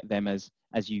to forget them as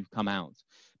you come out.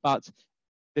 But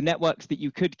the networks that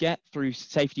you could get through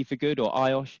Safety for Good or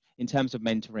IOSH in terms of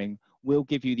mentoring will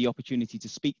give you the opportunity to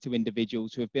speak to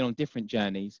individuals who have been on different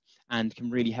journeys and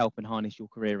can really help and harness your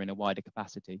career in a wider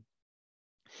capacity.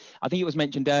 I think it was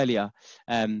mentioned earlier,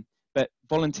 but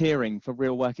volunteering for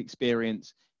real work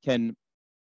experience can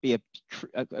be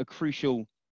a crucial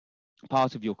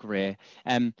part of your career,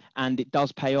 and it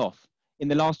does pay off. In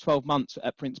the last 12 months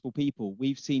at Principal People,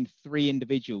 we've seen 3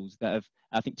 individuals that have,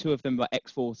 I think 2 of them were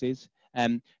ex-forces,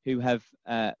 who have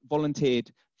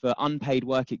volunteered for unpaid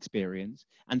work experience,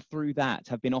 and through that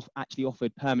have been actually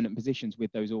offered permanent positions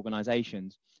with those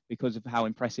organisations because of how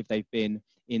impressive they've been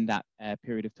in that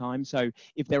period of time. So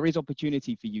if there is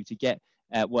opportunity for you to get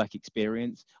work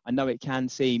experience, I know it can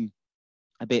seem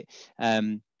a bit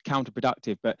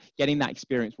counterproductive, but getting that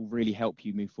experience will really help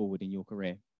you move forward in your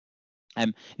career.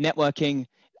 Networking,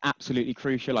 absolutely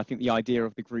crucial. I think the idea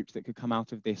of the groups that could come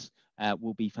out of this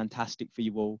will be fantastic for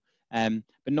you all.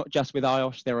 But not just with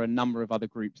IOSH, there are a number of other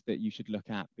groups that you should look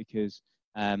at, because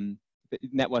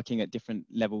networking at different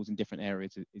levels in different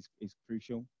areas is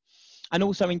crucial. And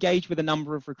also engage with a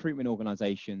number of recruitment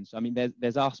organisations. I mean,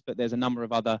 there's us, but there's a number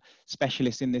of other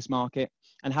specialists in this market,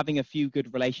 and having a few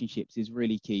good relationships is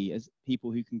really key as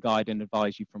people who can guide and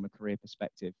advise you from a career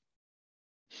perspective.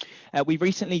 We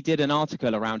recently did an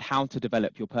article around how to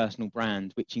develop your personal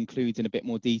brand, which includes in a bit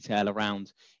more detail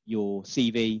around your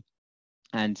CV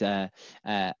and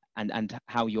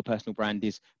how your personal brand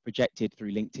is projected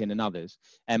through LinkedIn and others.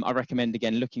 I recommend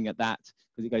again looking at that,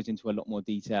 because it goes into a lot more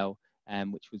detail,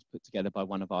 which was put together by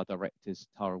one of our directors,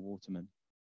 Tara Waterman.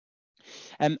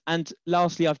 And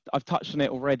lastly, I've touched on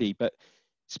it already, but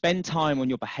spend time on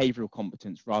your behavioural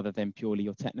competence rather than purely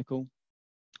your technical.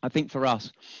 I think for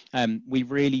us, we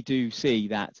really do see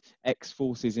that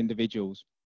ex-forces individuals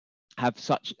have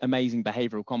such amazing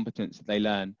behavioural competence that they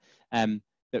learn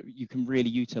that you can really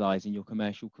utilise in your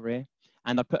commercial career.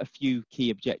 And I put a few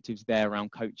key objectives there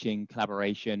around coaching,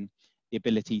 collaboration, the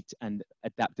ability to, and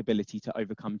adaptability to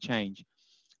overcome change.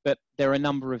 But there are a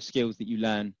number of skills that you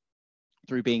learn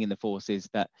through being in the forces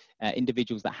that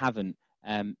individuals that haven't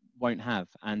won't have.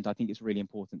 And I think it's really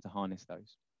important to harness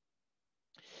those.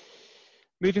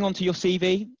 Moving on to your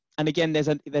CV, and again,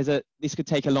 this could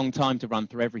take a long time to run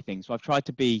through everything. So I've tried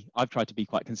to be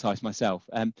quite concise myself.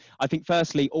 I think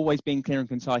firstly, always being clear and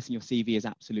concise in your CV is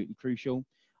absolutely crucial.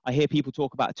 I hear people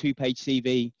talk about a 2-page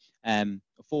CV, a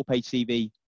 4-page CV.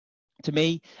 To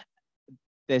me,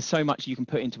 there's so much you can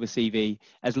put into a CV.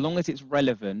 As long as it's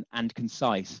relevant and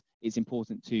concise, it's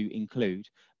important to include.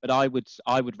 But I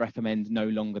would recommend no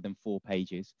longer than 4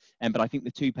 pages. But I think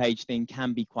the 2-page thing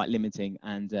can be quite limiting,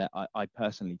 and I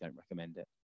personally don't recommend it.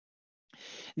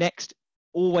 Next,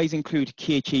 always include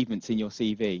key achievements in your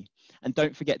CV, and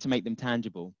don't forget to make them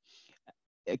tangible.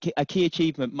 A key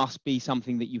achievement must be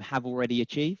something that you have already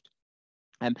achieved,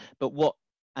 but what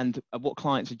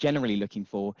clients are generally looking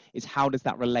for is how does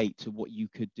that relate to what you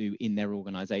could do in their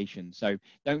organization. So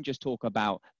don't just talk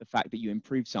about the fact that you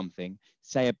improved something,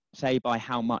 say by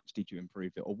how much did you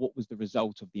improve it, or what was the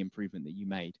result of the improvement that you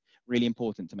made. Really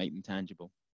important to make them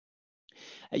tangible.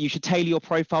 You should tailor your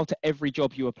profile to every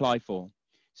job you apply for.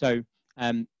 So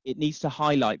it needs to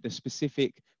highlight the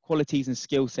specific qualities and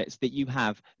skill sets that you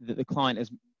have that the client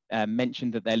has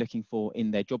mentioned that they're looking for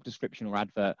in their job description or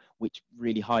advert, which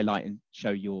really highlight and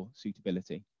show your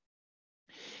suitability.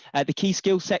 The key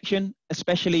skills section,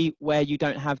 especially where you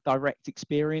don't have direct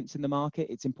experience in the market,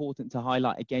 it's important to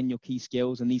highlight again your key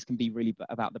skills, and these can be really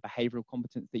about the behavioural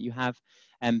competence that you have,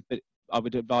 but I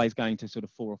would advise going to sort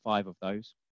of 4 or 5 of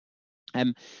those.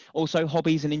 Also,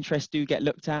 hobbies and interests do get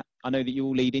looked at. I know that you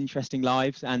all lead interesting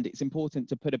lives, and it's important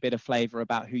to put a bit of flavour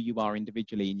about who you are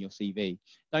individually in your CV.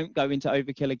 Don't go into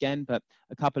overkill again, but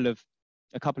a couple of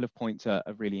points are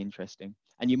really interesting.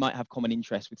 And you might have common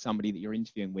interests with somebody that you're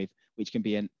interviewing with, which can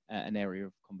be an area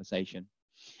of conversation.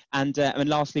 And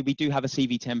lastly, we do have a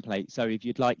CV template. So if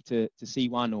you'd like to see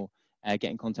one or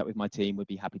get in contact with my team, we'd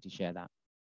be happy to share that.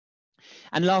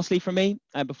 And lastly, from me,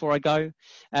 before I go,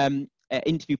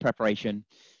 interview preparation.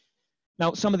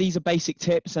 Now, some of these are basic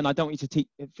tips, and I don't want you to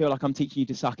feel like I'm teaching you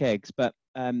to suck eggs, but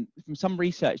from some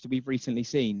research that we've recently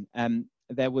seen,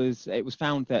 it was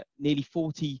found that nearly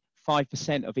 45%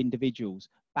 of individuals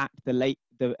lacked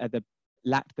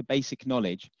the basic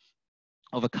knowledge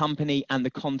of a company and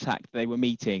the contact they were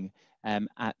meeting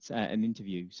at an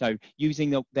interview. So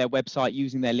using their website,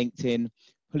 using their LinkedIn,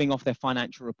 pulling off their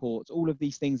financial reports. All of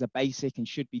these things are basic and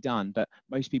should be done, but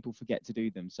most people forget to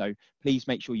do them. So please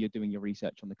make sure you're doing your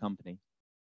research on the company.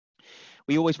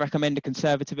 We always recommend a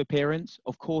conservative appearance.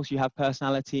 Of course, you have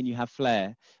personality and you have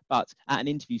flair, but at an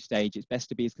interview stage, it's best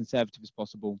to be as conservative as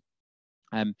possible,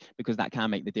 because that can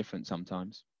make the difference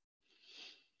sometimes.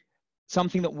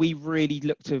 Something that we really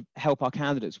look to help our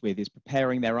candidates with is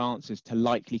preparing their answers to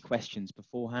likely questions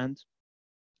beforehand.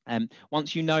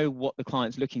 Once you know what the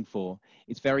client's looking for,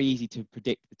 it's very easy to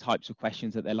predict the types of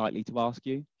questions that they're likely to ask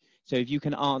you. So if you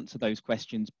can answer those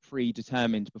questions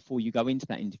predetermined before you go into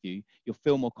that interview, you'll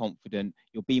feel more confident,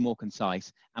 you'll be more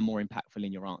concise and more impactful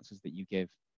in your answers that you give.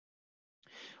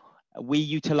 We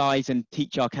utilize and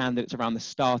teach our candidates around the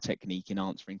STAR technique in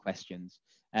answering questions.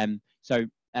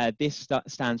 This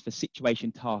stands for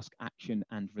situation, task, action,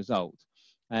 and result.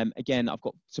 Again, I've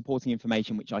got supporting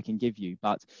information which I can give you,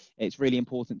 but it's really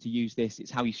important to use this.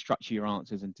 It's how you structure your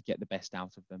answers and to get the best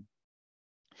out of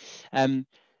them.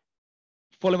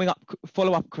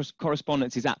 Follow-up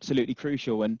correspondence is absolutely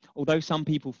crucial, and although some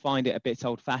people find it a bit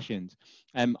old-fashioned,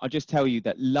 I'll just tell you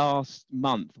that last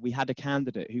month we had a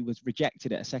candidate who was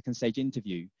rejected at a second stage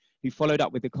interview, who followed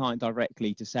up with the client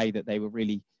directly to say that they were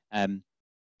really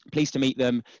pleased to meet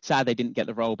them, sad they didn't get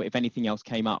the role, but if anything else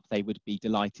came up, they would be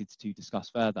delighted to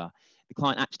discuss further. The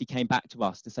client actually came back to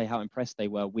us to say how impressed they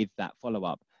were with that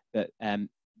follow-up, that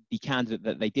the candidate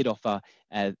that they did offer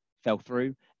fell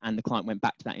through, and the client went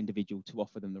back to that individual to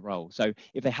offer them the role. So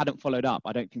if they hadn't followed up,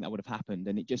 I don't think that would have happened,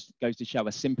 and it just goes to show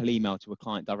a simple email to a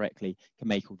client directly can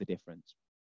make all the difference.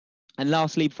 And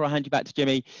lastly, before I hand you back to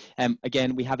Jimmy,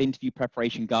 again, we have interview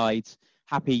preparation guides.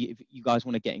 Happy if you guys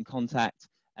want to get in contact,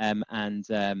 and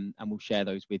we'll share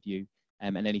those with you,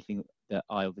 and anything that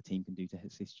I or the team can do to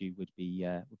assist you would be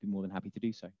more than happy to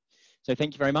do so. So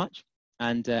thank you very much,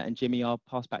 and Jimmy, I'll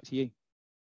pass back to you.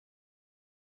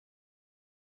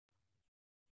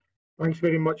 Thanks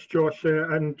very much, Josh.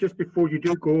 And just before you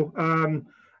do go,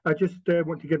 I just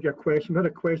want to give you a question. We had a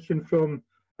question from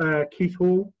Keith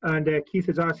Hole, and Keith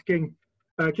is asking,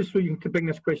 just so you can bring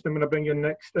this question, I'm going to bring you in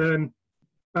next.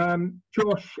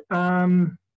 Josh,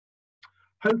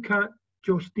 how can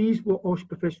Josh, these what OSH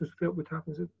professionals felt would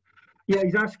happen? Yeah,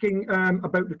 he's asking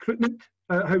about recruitment,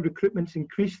 how recruitment's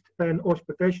increased in OSH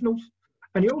professionals,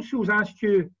 and he also has asked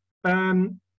you,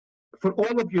 for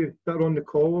all of you that are on the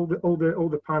call, all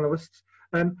the panelists,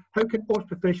 how can OSH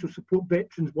professionals support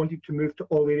veterans wanting to move to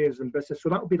all areas in business? So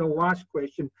that will be the last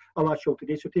question I'll ask you all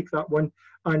today. So take that one.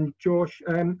 And Josh,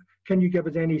 can you give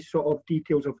us any sort of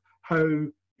details of how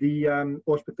the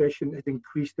OSH profession has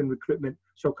increased in recruitment?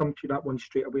 So I'll come to that one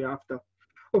straight away after.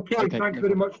 Okay, thanks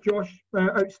very much, Josh.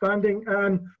 Outstanding.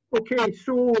 Okay,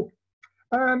 so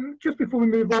just before we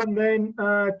move on then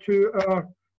to our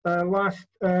last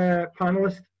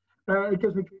panelist, it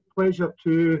gives me great pleasure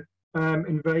to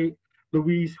invite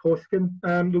Louise Hosking.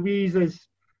 Louise is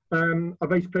a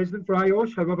Vice President for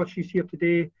IOSH, however she's here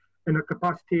today in her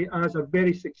capacity as a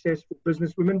very successful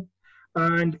businesswoman.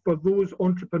 And for those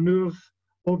entrepreneurs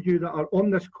of you that are on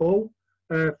this call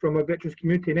from our veterans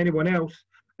community and anyone else,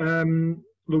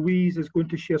 Louise is going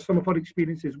to share some of her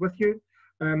experiences with you.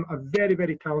 A very,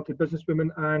 very talented businesswoman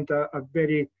and a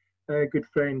very good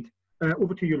friend.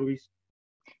 Over to you, Louise.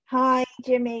 Hi,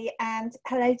 Jimmy, and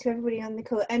hello to everybody on the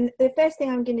call. And the first thing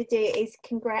I'm going to do is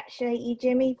congratulate you,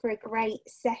 Jimmy, for a great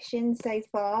session so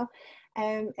far.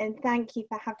 And thank you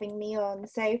for having me on.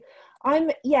 So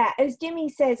as Jimmy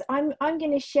says, I'm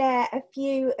going to share a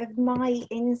few of my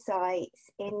insights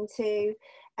into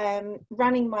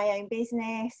running my own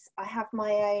business. I have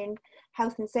my own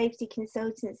health and safety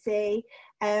consultancy,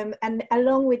 and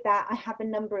along with that I have a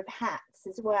number of hats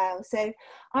as well. So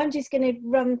I'm just going to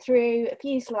run through a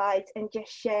few slides and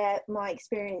just share my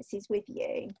experiences with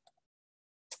you.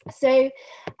 So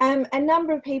a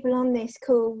number of people on this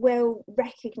call will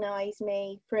recognise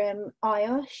me from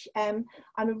IOSH. I'm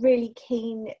a really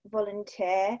keen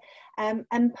volunteer,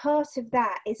 and part of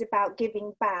that is about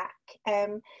giving back.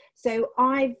 So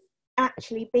I've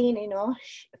actually been in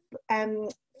OSH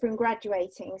from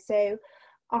graduating. So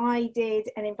I did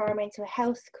an environmental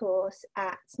health course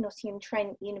at Nottingham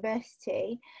Trent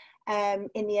University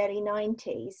in the early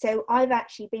 90s. So I've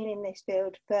actually been in this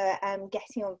field for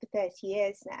getting on for 30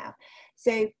 years now.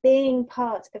 So being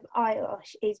part of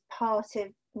IOSH is part of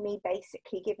me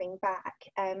basically giving back,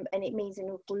 and it means an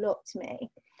awful lot to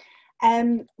me.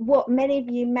 What many of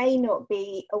you may not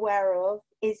be aware of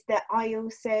is that I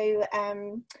also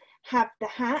have the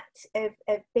hat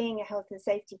of being a health and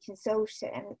safety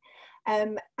consultant,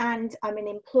 and I'm an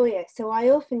employer. So I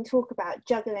often talk about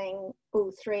juggling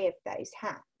all three of those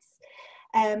hats.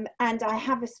 And I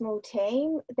have a small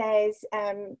team. There's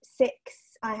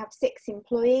I have 6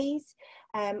 employees.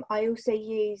 I also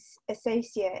use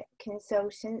associate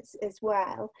consultants as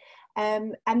well.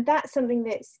 And that's something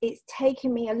it's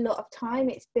taken me a lot of time.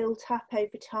 It's built up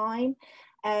over time.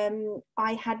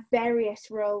 I had various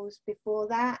roles before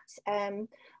that.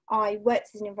 I worked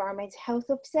as an environmental health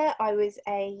officer. I was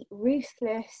a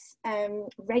ruthless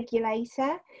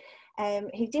regulator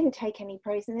who didn't take any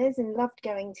prisoners and loved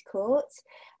going to court.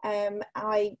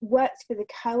 I worked for the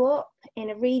co-op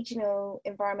in a regional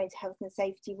environmental health and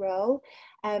safety role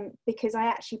because I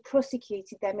actually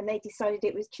prosecuted them and they decided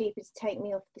it was cheaper to take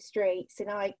me off the streets, and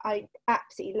I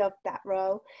absolutely loved that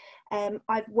role.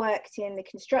 I've worked in the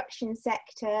construction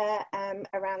sector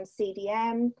around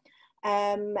CDM,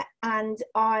 and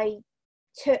I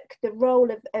took the role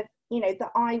of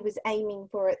that I was aiming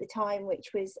for at the time, which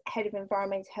was head of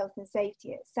environmental health and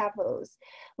safety at Savills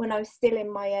when I was still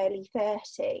in my early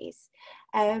 30s.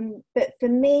 But for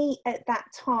me at that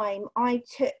time, I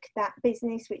took that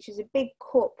business, which was a big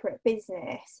corporate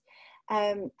business,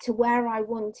 to where I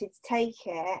wanted to take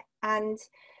it, and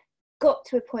got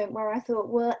to a point where I thought,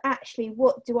 well, actually,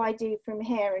 what do I do from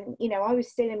here? And, I was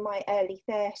still in my early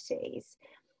 30s.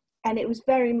 And it was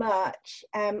very much,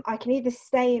 I can either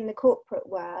stay in the corporate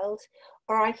world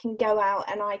or I can go out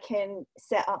and I can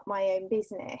set up my own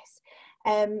business.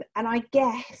 And I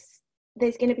guess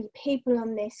there's going to be people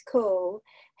on this call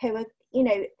who are,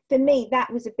 for me,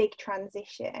 that was a big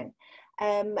transition.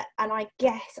 And I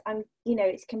guess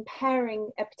it's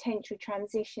comparing a potential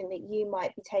transition that you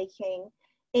might be taking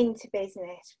into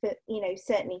business, for,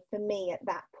 certainly for me at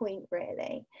that point,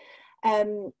 really.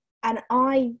 And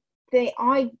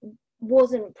I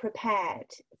wasn't prepared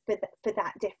for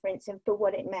that difference and for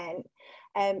what it meant.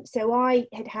 So I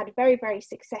had a very, very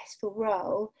successful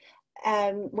role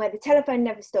where the telephone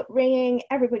never stopped ringing.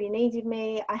 Everybody needed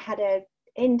me. I had an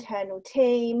internal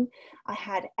team. I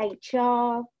had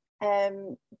HR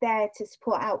there to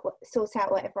sort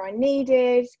out whatever I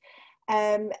needed.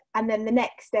 And then the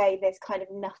next day there's kind of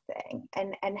nothing.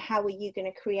 And how are you going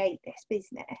to create this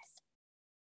business?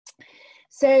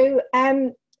 So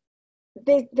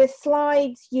the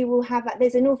slides you will have,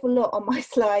 there's an awful lot on my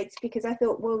slides because I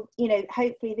thought, well,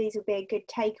 hopefully these will be a good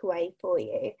takeaway for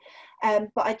you.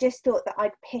 But I just thought that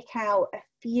I'd pick out a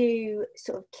few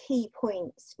sort of key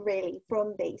points really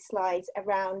from these slides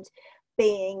around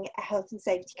being a health and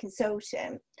safety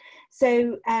consultant.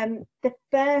 So the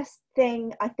first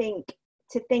thing I think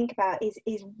to think about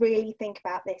is really think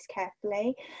about this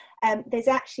carefully. There's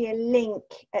actually a link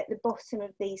at the bottom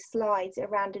of these slides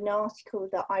around an article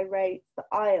that I wrote for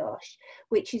IOSH,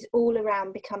 which is all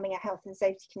around becoming a health and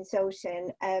safety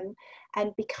consultant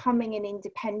and becoming an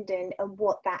independent and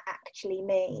what that actually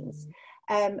means.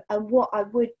 And what I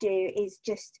would do is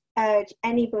just urge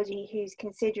anybody who's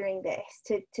considering this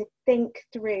to think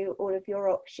through all of your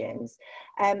options,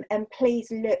 and please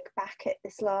look back at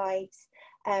the slides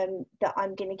that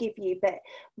I'm going to give you, but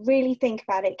really think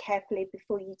about it carefully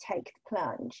before you take the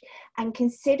plunge, and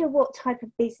consider what type of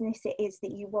business it is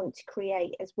that you want to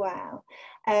create as well.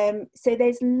 So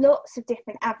there's lots of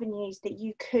different avenues that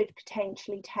you could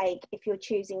potentially take if you're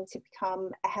choosing to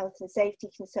become a health and safety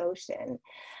consultant.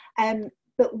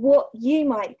 But what you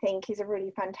might think is a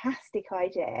really fantastic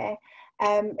idea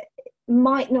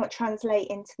might not translate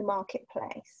into the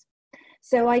marketplace.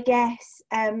 So I guess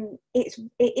it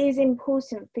is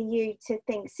important for you to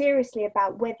think seriously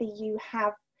about whether you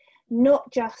have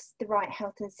not just the right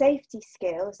health and safety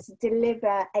skills to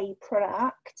deliver a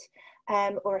product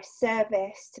or a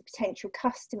service to potential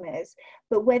customers,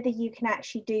 but whether you can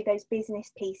actually do those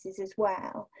business pieces as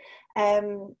well.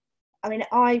 I mean,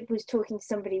 I was talking to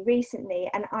somebody recently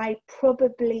and I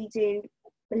probably do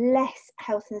less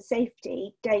health and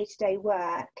safety day-to-day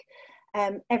work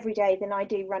every day than I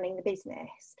do running the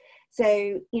business.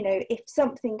 So, if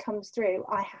something comes through,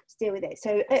 I have to deal with it.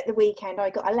 So at the weekend, I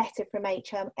got a letter from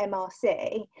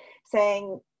HMRC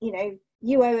saying,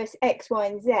 you owe us X, Y,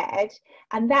 and Z,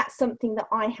 and that's something that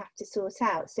I have to sort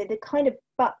out. So the kind of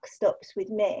buck stops with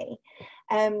me.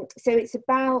 So it's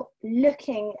about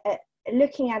looking at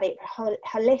it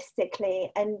holistically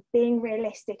and being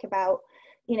realistic about,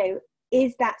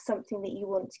 is that something that you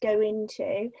want to go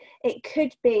into? It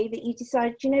could be that you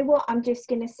decide, I'm just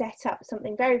going to set up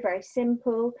something very, very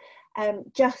simple,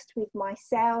 just with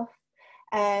myself,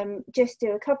 just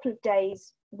do a couple of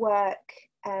days work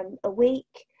a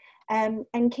week, and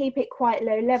keep it quite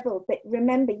low level. But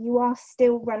remember, you are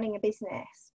still running a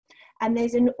business. And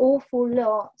there's an awful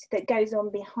lot that goes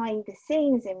on behind the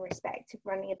scenes in respect of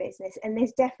running a business. And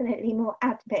there's definitely more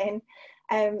admin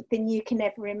than you can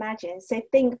ever imagine. So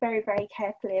think very, very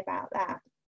carefully about that.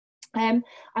 I'm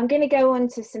going to go on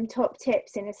to some top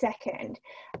tips in a second,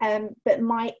 but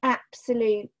my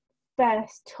absolute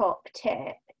first top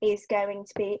tip is going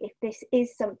to be, if this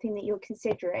is something that you're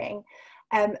considering,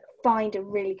 find a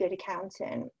really good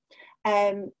accountant.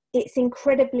 It's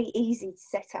incredibly easy to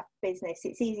set up a business.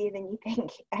 It's easier than you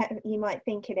think, you might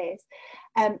think it is.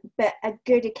 But a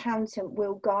good accountant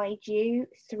will guide you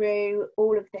through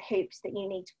all of the hoops that you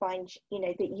need to find,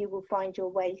 that you will find your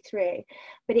way through.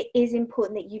 But it is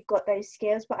important that you've got those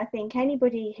skills. But I think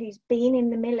anybody who's been in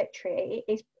the military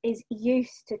is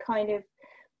used to kind of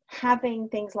having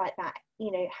things like that,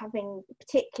 having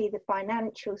particularly the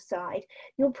financial side.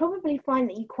 You'll probably find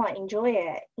that you quite enjoy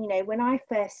it. When I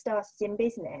first started in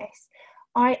business,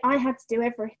 I had to do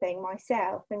everything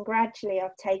myself, and gradually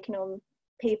I've taken on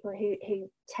people who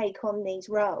take on these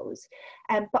roles,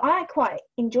 but I quite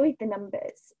enjoyed the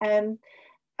numbers, and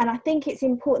I think it's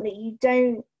important that you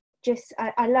don't just,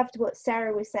 I loved what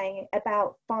Sarah was saying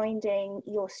about finding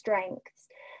your strengths.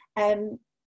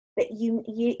 But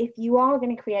if you are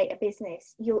going to create a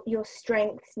business, your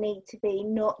strengths need to be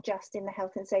not just in the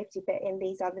health and safety, but in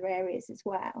these other areas as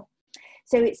well.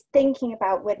 So it's thinking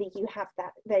about whether you have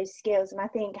those skills, and I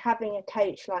think having a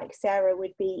coach like Sarah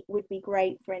would be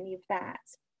great for any of that.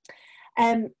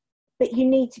 But you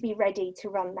need to be ready to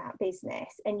run that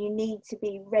business, and you need to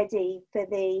be ready for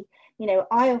the,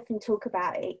 I often talk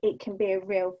about it can be a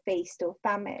real feast or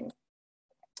famine.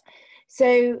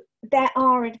 So there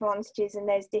are advantages and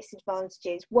there's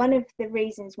disadvantages. One of the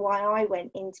reasons why I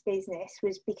went into business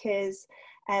was because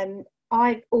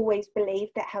I've always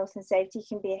believed that health and safety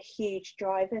can be a huge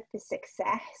driver for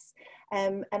success,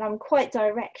 and I'm quite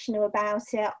directional about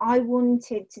it. I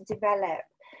wanted to develop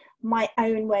my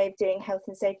own way of doing health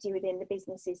and safety within the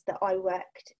businesses that I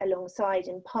worked alongside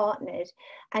and partnered,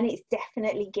 and it's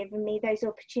definitely given me those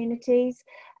opportunities.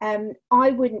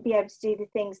 I wouldn't be able to do the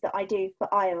things that I do for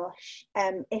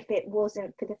IOSH if it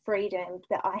wasn't for the freedom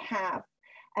that I have,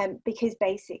 because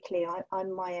basically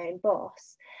I'm my own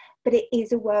boss. But it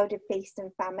is a world of feast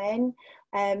and famine,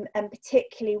 and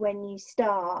particularly when you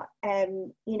start,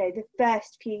 the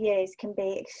first few years can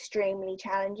be extremely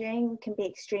challenging, can be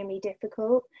extremely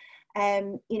difficult.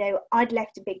 I'd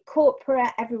left a big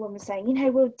corporate. Everyone was saying,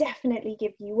 we'll definitely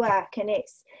give you work, and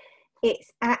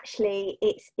it's actually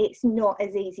not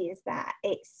as easy as that.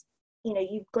 It's,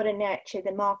 you've got to nurture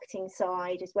the marketing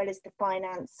side as well as the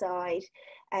finance side.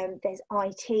 There's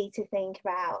IT to think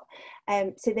about.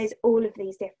 So there's all of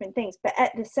these different things, but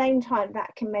at the same time,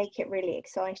 that can make it really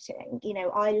exciting.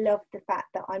 I love the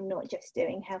fact that I'm not just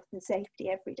doing health and safety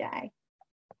every day.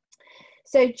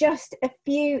 So just a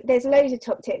few, there's loads of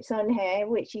top tips on here,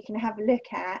 which you can have a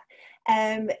look at.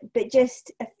 But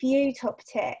just a few top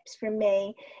tips from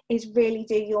me is really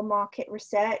do your market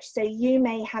research. So you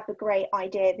may have a great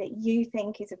idea that you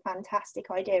think is a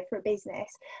fantastic idea for a business,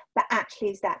 but actually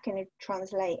is that going to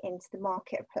translate into the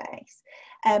marketplace?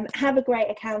 Have a great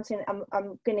accountant.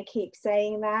 I'm going to keep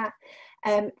saying that.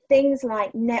 Things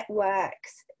like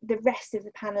networks, the rest of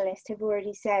the panelists have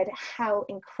already said how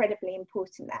incredibly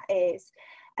important that is.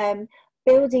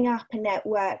 Building up a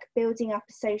network, building up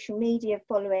a social media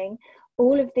following,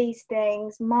 all of these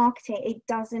things, marketing, it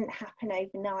doesn't happen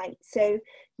overnight. So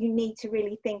you need to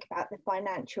really think about the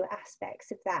financial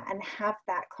aspects of that and have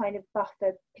that kind of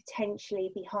buffer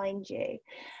potentially behind you.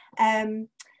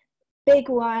 Big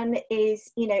one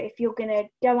is, if you're going to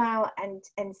go out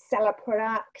and sell a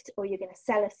product, or you're going to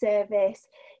sell a service,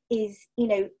 is,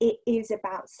 it is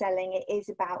about selling, it is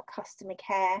about customer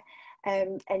care,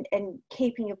 and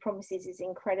keeping your promises is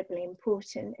incredibly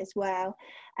important as well.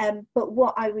 But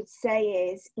what I would say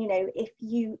is,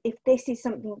 if this is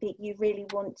something that you really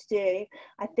want to do,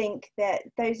 I think that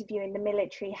those of you in the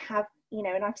military have,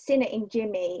 and I've seen it in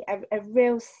Jimmy, a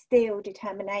real steel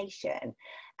determination,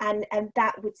 and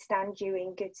that would stand you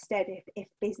in good stead if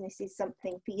business is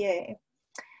something for you.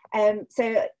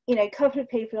 So, a couple of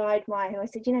people I admire who I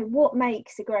said, what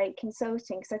makes a great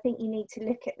consulting? Because I think you need to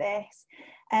look at this.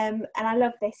 And I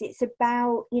love this. It's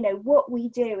about, what we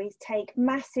do is take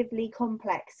massively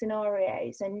complex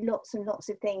scenarios and lots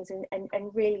of things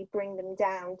and really bring them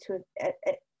down to,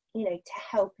 to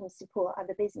help and support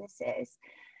other businesses.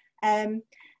 And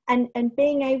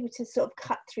being able to sort of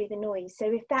cut through the noise.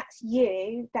 So if that's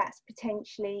you, that's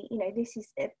potentially, this is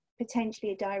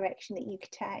potentially a direction that you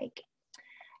could take.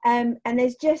 And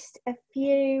there's just a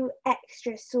few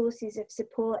extra sources of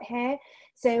support here.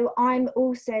 So I'm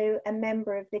also a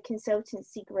member of the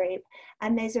consultancy group,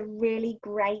 and there's a really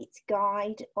great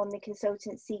guide on the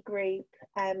consultancy group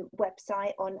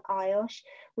website on IOSH,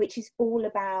 which is all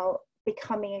about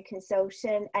becoming a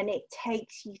consultant, and it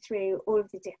takes you through all of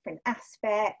the different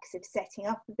aspects of setting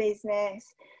up a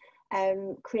business,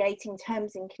 creating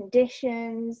terms and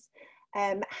conditions,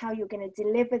 how you're going to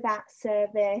deliver that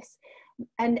service.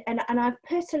 And I've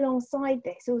put alongside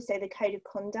this also the code of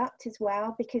conduct as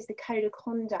well, because the code of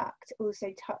conduct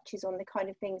also touches on the kind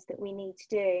of things that we need to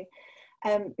do.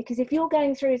 Because if you're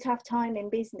going through a tough time in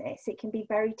business, it can be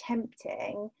very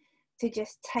tempting to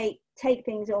just take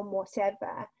things on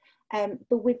whatever.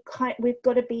 But we've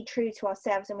got to be true to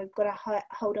ourselves, and we've got to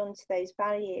hold on to those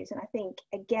values. And I think,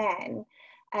 again,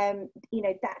 you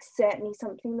know, that's certainly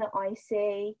something that I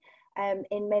see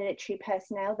in military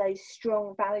personnel, those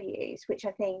strong values, which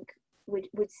I think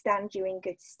would stand you in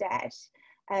good stead,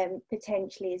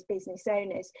 potentially as business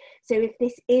owners. So if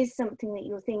this is something that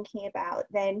you're thinking about,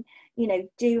 then, you know,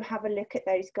 do have a look at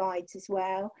those guides as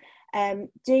well.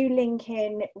 Do link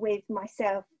in with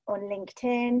myself on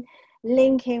LinkedIn,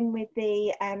 link in with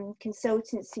the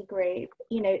consultancy group.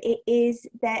 You know, it is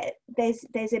that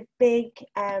there's a big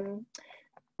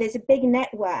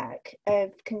network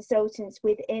of consultants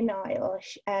within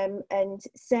IOSH, and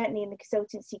certainly in the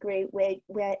consultancy group where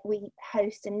we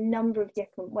host a number of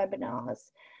different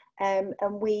webinars, and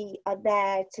we are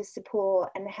there to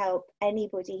support and help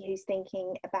anybody who's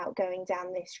thinking about going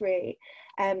down this route.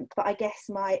 But I guess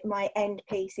my end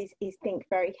piece is think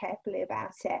very carefully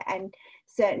about it, and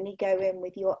certainly go in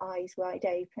with your eyes wide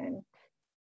open.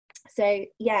 So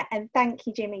yeah, and thank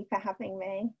you, Jimmy, for having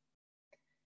me.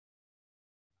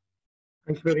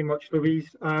 Thanks very much,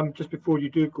 Louise. Just before you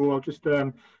do go, I'll just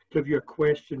give you a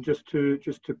question just to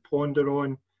ponder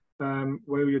on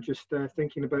while you're just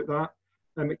thinking about that.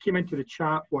 It came into the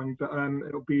chat one, but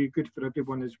it'll be good for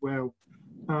everyone as well.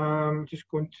 Just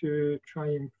going to try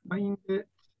and find it.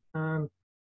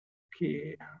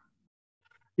 Okay.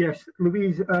 Yes,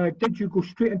 Louise, did you go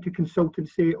straight into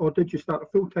consultancy, or did you start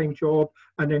a full-time job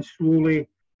and then slowly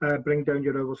bring down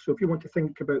your hours? So if you want to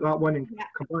think about that one and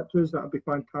come back to us, that would be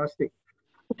fantastic.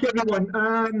 Okay,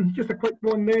 everyone, just a quick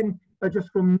one then, just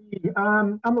from me.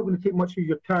 I'm not going to take much of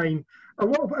your time. A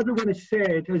lot of what everyone has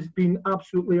said has been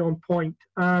absolutely on point.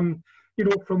 You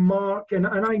know, from Marc, and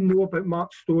I know about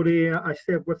Marc's story. I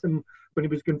served with him when he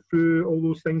was going through all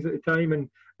those things at the time, and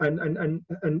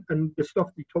the stuff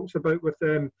he talks about with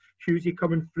Hughesy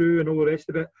coming through and all the rest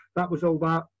of it. That was all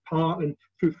that part, and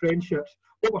through friendships.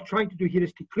 What we're trying to do here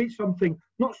is to create something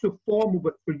not so formal,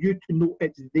 but for you to know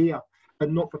it's there,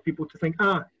 and not for people to think,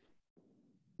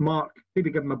 Marc,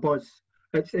 maybe give him a buzz.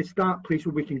 It's that place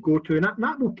where we can go to, and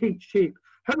that will take shape.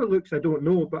 How it looks, I don't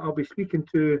know, but I'll be speaking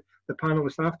to the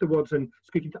panelists afterwards, and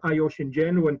speaking to IOSH in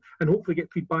general, and hopefully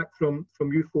get feedback from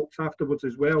you folks afterwards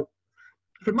as well.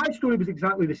 For my story was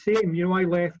exactly the same. You know, I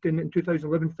left in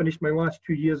 2011, finished my last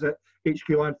 2 years at HQ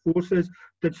Land Forces,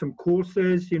 did some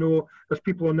courses. You know, there's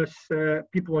people on this,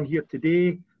 people on here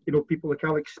today. You know, people like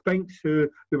Alex Spinks who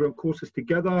were on courses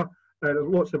together. There's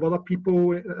lots of other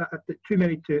people, too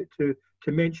many to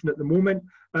mention at the moment.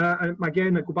 And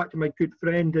again, I go back to my good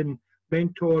friend and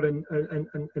mentor and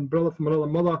brother from another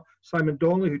mother, Simon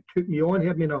Donnelly, who took me on,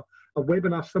 had me in a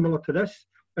webinar similar to this,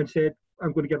 and said,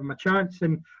 I'm going to give him a chance.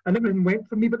 And everything went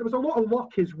for me, but there was a lot of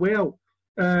luck as well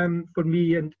for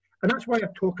me. And that's why I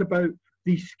talk about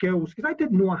these skills, because I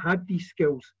didn't know I had these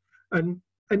skills. And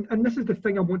this is the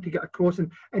thing I want to get across,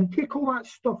 and take all that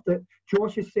stuff that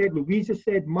Josh has said, Louise has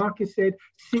said, Marc has said,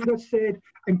 Sarah said,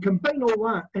 and combine all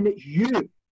that, and it's you.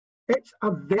 It's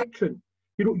a veteran.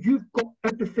 You know, you've got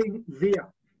everything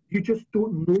there. You just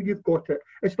don't know you've got it.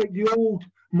 It's like the old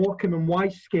Morecambe and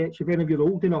Wise sketch, if any of you are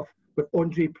old enough, with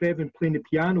Andre Previn playing the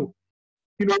piano.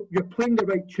 You know, you're playing the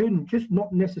right tune, just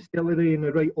not necessarily in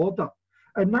the right order.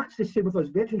 And that's the same with us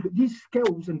veterans. But these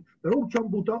skills, and they're all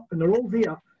jumbled up, and they're all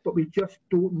there, but we just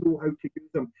don't know how to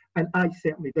use them. And I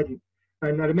certainly didn't.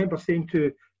 And I remember saying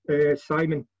to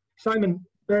Simon,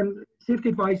 safety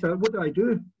advisor, what do I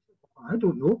do? I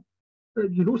don't know.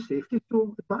 You know safety,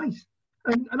 so advise.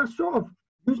 And I sort of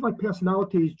use my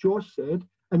personality, as Josh said,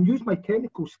 and use my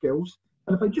technical skills.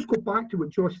 And if I just go back to what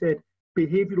Josh said,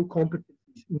 behavioural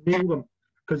competencies, nail them,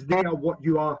 because they are what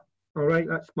you are. All right,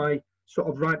 that's my sort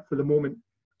of rant for the moment.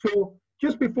 So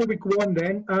just before we go on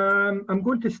then, I'm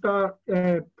going to start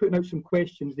putting out some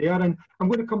questions there, and I'm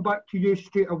going to come back to you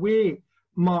straight away,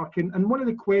 Marc. And one of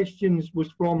the questions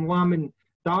was from Lamin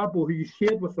Darbo, who you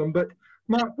shared with them. But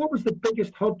Marc, what was the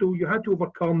biggest hurdle you had to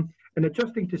overcome in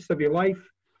adjusting to civil life?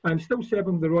 I'm still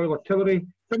serving the Royal Artillery,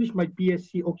 finished my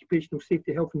BSc Occupational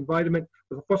Safety Health Environment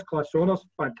with a first class honours,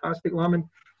 fantastic Lamin.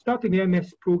 Starting the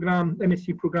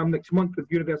MSc programme next month with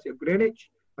University of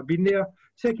Greenwich. I've been there.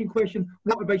 Second question,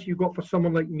 what advice you got for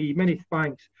someone like me? Many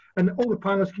thanks. And all the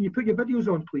panelists, can you put your videos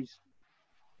on, please?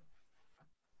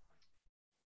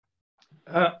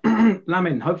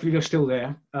 Lamin, hopefully you're still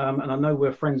there, and I know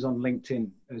we're friends on LinkedIn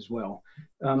as well.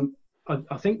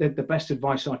 I think that the best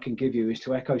advice I can give you is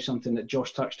to echo something that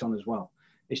Josh touched on as well,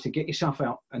 is to get yourself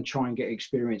out and try and get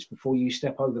experience before you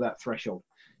step over that threshold.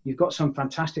 You've got some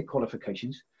fantastic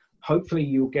qualifications. Hopefully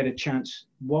you'll get a chance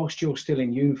whilst you're still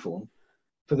in uniform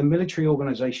for the military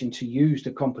organisation to use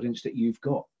the competence that you've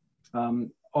got.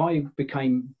 I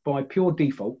became, by pure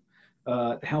default,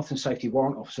 the health and safety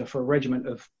warrant officer for a regiment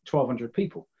of 1,200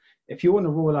 people. If you're in the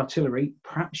Royal Artillery,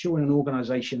 perhaps you're in an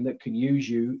organisation that can use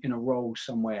you in a role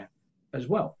somewhere as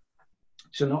well.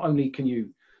 So not only can you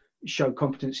show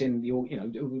competence in your,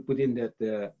 within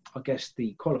the I guess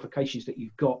the qualifications that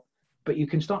you've got, but you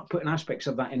can start putting aspects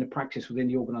of that into practice within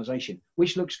the organisation,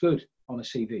 which looks good on a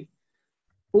CV.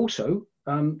 Also,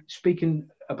 speaking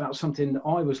about something that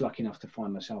I was lucky enough to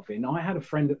find myself in, I had a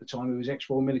friend at the time who was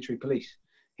ex-Royal Military Police.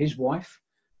 His wife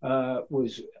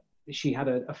she had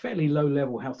a fairly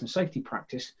low-level health and safety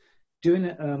practice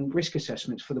doing risk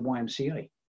assessments for the YMCA.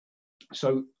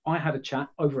 So I had a chat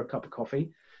over a cup of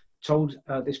coffee, told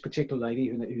this particular lady,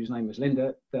 whose name was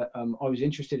Linda, that I was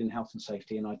interested in health and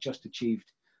safety and I just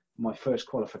achieved my first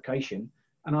qualification.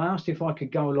 And I asked if I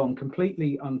could go along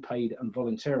completely unpaid and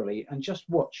voluntarily and just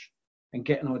watch and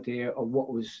get an idea of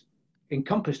what was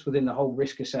encompassed within the whole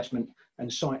risk assessment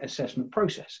and site assessment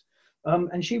process.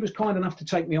 And she was kind enough to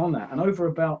take me on that. And over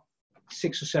about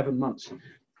 6 or 7 months,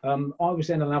 I was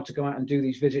then allowed to go out and do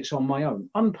these visits on my own,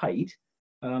 unpaid,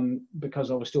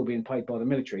 because I was still being paid by the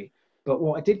military. But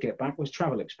what I did get back was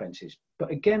travel expenses.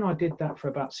 But again, I did that for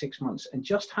about 6 months. And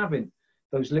just having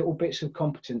those little bits of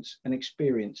competence and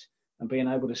experience and being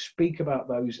able to speak about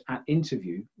those at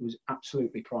interview was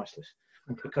absolutely priceless.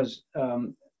 Because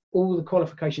all the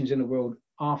qualifications in the world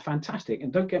are fantastic.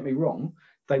 And don't get me wrong,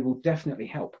 they will definitely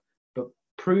help. But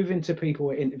proving to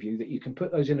people at interview that you can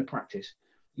put those into practice,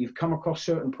 you've come across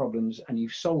certain problems and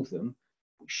you've solved them,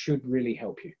 should really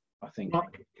help you, I think.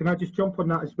 Mark, can I just jump on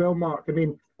that as well, Mark? I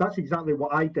mean, that's exactly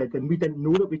what I did, and we didn't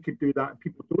know that we could do that.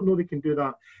 People don't know they can do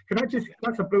that.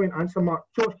 That's a brilliant answer, Mark.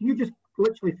 Josh, can you just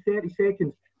literally 30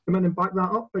 seconds come in and back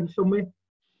that up in some way?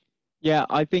 Yeah,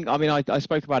 I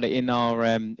spoke about it in our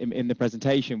in the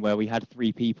presentation where we had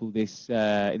 3 people this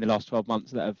in the last 12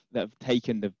 months that have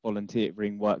taken the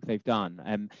volunteering work they've done,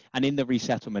 and in the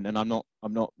resettlement. And I'm not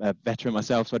a veteran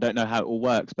myself, so I don't know how it all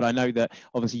works, but I know that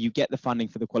obviously you get the funding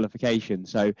for the qualification.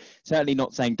 So certainly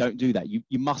not saying don't do that.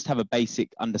 You must have a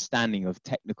basic understanding of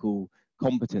technical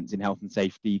competence in health and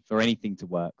safety for anything to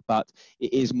work, but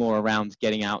it is more around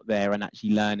getting out there and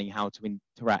actually learning how to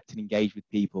interact and engage with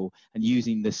people and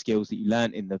using the skills that you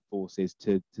learned in the forces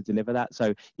to deliver that.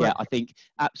 So yeah, I think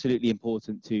absolutely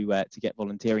important to get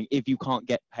volunteering. If you can't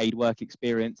get paid work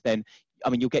experience, then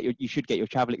I mean you should get your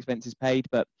travel expenses paid,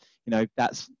 but you're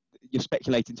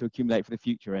speculating to accumulate for the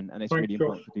future, and it's really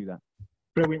important to do that.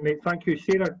 Brilliant, mate. Thank you.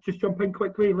 Sarah, just jump in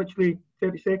quickly, literally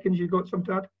 30 seconds. You got some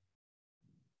to add?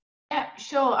 Yeah,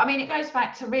 sure. I mean, it goes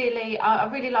back to really,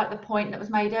 I really like the point that was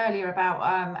made earlier about,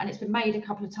 and it's been made a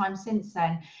couple of times since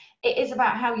then. It is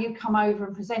about how you come over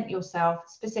and present yourself,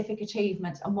 specific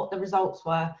achievements and what the results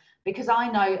were. Because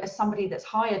I know as somebody that's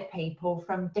hired people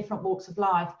from different walks of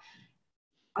life,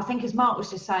 I think as Mark was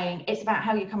just saying, it's about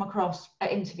how you come across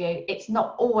at interview. It's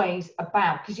not always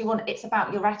about, it's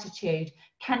about your attitude.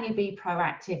 Can you be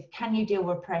proactive? Can you deal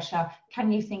with pressure? Can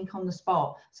you think on the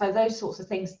spot? So those sorts of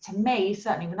things, to me,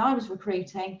 certainly when I was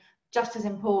recruiting, just as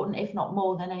important, if not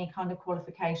more than any kind of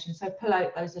qualification. So pull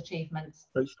out those achievements.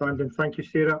 Outstanding. Thank you,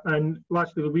 Sarah. And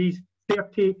lastly, Louise,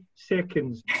 30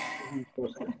 seconds.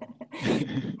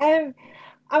 I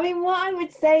mean, what I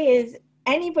would say is,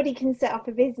 anybody can set up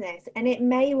a business, and it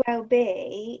may well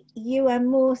be you are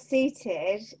more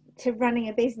suited to running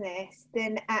a business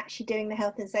than actually doing the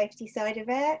health and safety side of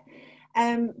it,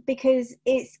 because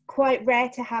it's quite rare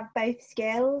to have both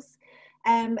skills,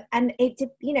 and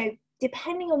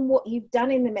depending on what you've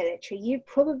done in the military, you've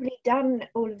probably done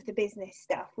all of the business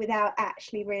stuff without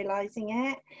actually realizing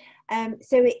it.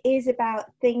 So it is about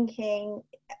thinking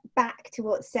back to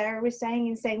what Sarah was saying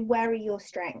and saying, where are your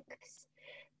strengths?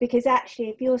 Because actually,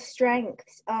 if your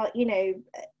strengths are,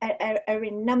 are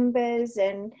in numbers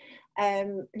and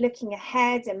looking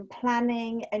ahead and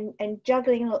planning and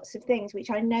juggling lots of things, which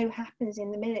I know happens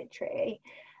in the military,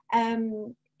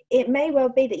 it may well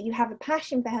be that you have a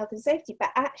passion for health and safety, but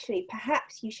actually,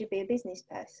 perhaps you should be a business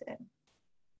person.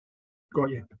 Got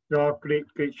you. Oh, great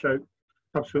shout.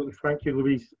 Absolutely. Thank you,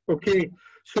 Louise. Okay,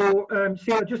 so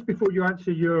Sarah, just before you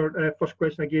answer your first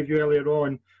question I gave you earlier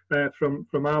on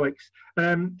from Alex,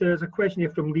 there's a question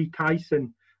here from Lee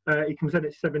Kyson. He comes in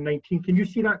at 7:19. Can you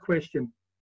see that question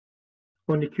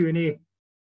on the Q&A,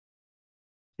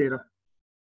 Sarah?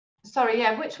 Sorry,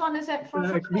 yeah, which one is it from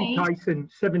Lee me? Tyson,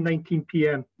 7:19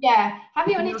 p.m. Yeah, have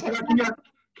you Can any you, tips?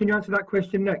 can you answer that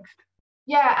question next?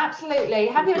 Yeah, absolutely.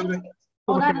 Have you Okay, any right. tips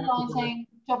on Okay, analysing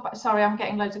job? Sorry, I'm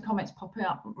getting loads of comments popping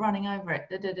up, running over it.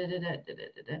 So,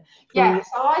 Yeah,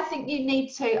 so I think you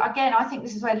need to, again, I think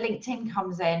this is where LinkedIn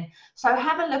comes in. So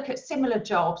have a look at similar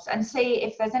jobs and see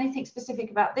if there's anything specific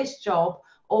about this job,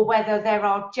 or whether there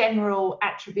are general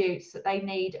attributes that they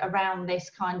need around this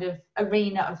kind of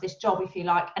arena of this job, if you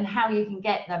like, and how you can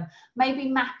get them. Maybe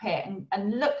map it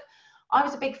and look. I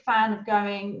was a big fan of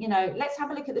going, you know, let's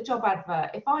have a look at the job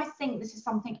advert. If I think this is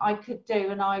something I could do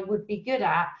and I would be good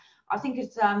at, I think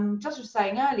it's Josh was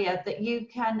saying earlier that you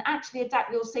can actually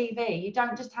adapt your CV. You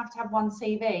don't just have to have one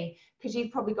CV, because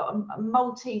you've probably got a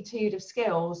multitude of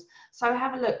skills. So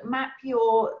have a look, map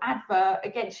your advert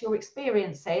against your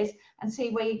experiences and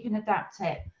see where you can adapt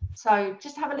it. So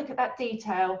just have a look at that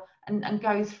detail and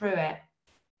go through it.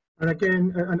 and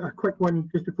again, a quick one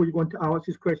just before you go on to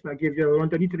Alex's question I gave you earlier on.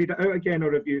 Do I need to read it out again,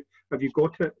 or have you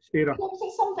got it, Sarah? Was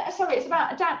it something? Sorry, it's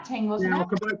about adapting, wasn't Yeah, it? I'll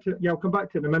come back to it. Yeah, I'll come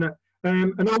back to it in a minute.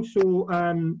 And also,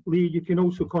 Lee, you can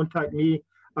also contact me.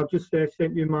 I've just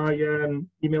sent you my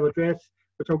email address,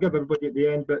 which I'll give everybody at the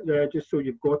end, but just so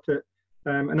you've got it.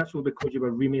 And that's all because you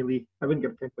were me, Lee. I wouldn't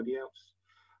give it to anybody else.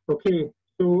 Okay,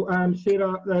 so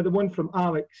Sarah, the one from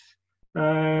Alex.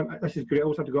 This is great. I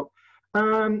also have to go up.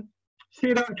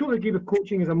 Sarah, I totally agree with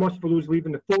coaching as a must for those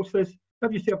leaving the forces.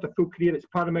 If you served a full career, it's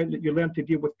paramount that you learn to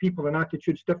deal with people and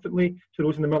attitudes differently to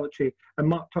those in the military. And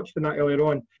Mark touched on that earlier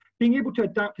on. Being able to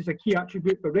adapt is a key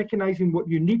attribute, but recognising what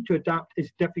you need to adapt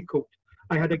is difficult.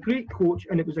 I had a great coach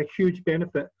and it was a huge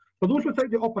benefit. For those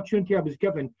without the opportunity I was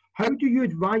given, how do you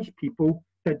advise people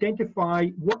to identify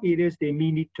what areas they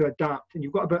may need to adapt? And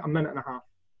you've got about a minute and a half.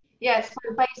 Yeah, so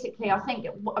basically, I think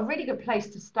a really good place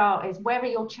to start is, where are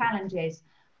your challenges?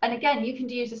 And again, you can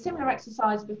use a similar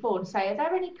exercise before and say, are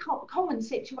there any common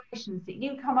situations that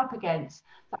you come up against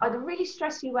that either really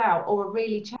stress you out or are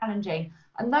really challenging?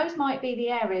 And those might be the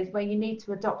areas where you need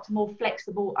to adopt a more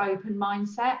flexible, open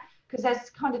mindset, because there's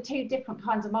kind of two different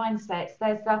kinds of mindsets.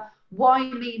 There's the why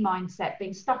me mindset,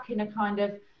 being stuck in a kind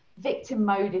of victim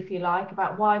mode, if you like,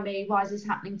 about why me, why is this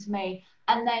happening to me?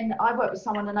 And then I worked with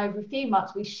someone, and over a few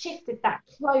months, we shifted that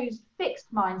closed,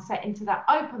 fixed mindset into that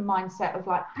open mindset of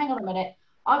like, hang on a minute,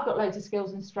 I've got loads of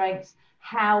skills and strengths.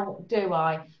 How do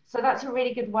I? So that's a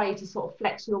really good way to sort of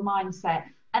flex your mindset.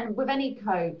 And with any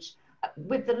coach,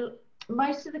 with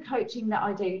most of the coaching that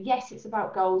I do, yes, it's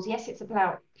about goals. Yes, it's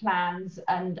about plans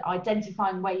and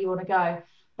identifying where you want to go.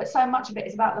 But so much of it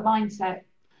is about the mindset.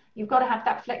 You've got to have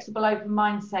that flexible, open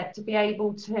mindset to be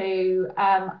able to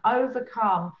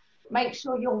overcome. Make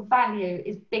sure your value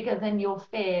is bigger than your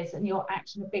fears and your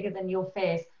action are bigger than your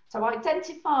fears. So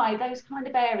identify those kind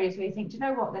of areas where you think, do you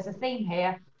know what, there's a theme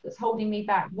here that's holding me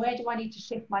back. Where do I need to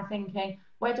shift my thinking?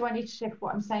 Where do I need to shift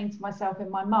what I'm saying to myself in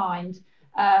my mind?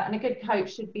 And a good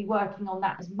coach should be working on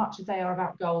that as much as they are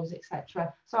about goals,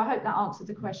 etc. So I hope that answered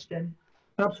the question.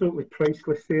 Absolutely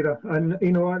priceless, Sarah. And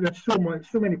you know, there's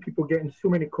so many people getting so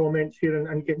many comments here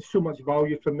and getting so much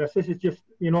value from this. This is just,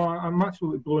 you know, I'm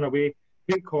absolutely blown away.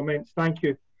 Great comments, thank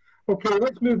you. Okay,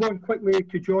 let's move on quickly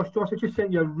to Josh. Josh, I just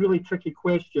sent you a really tricky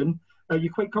question. Are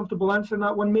you quite comfortable answering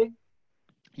that one, mate?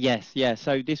 Yes, yeah.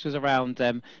 So this was around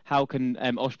how can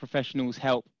IOSH professionals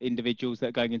help individuals that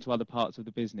are going into other parts of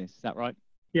the business. Is that right?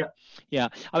 Yeah. Yeah.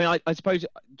 I mean, I suppose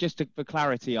just for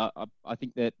clarity, I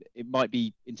think that it might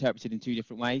be interpreted in two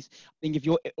different ways. I think if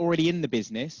you're already in the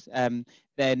business,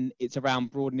 then it's around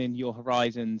broadening your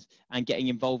horizons and getting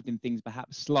involved in things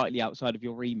perhaps slightly outside of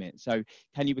your remit. So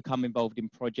can you become involved in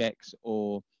projects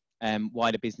or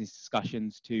wider business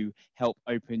discussions to help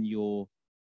open your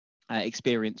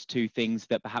experience to things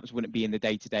that perhaps wouldn't be in the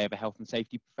day-to-day of a health and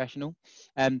safety professional?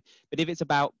 But if it's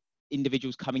about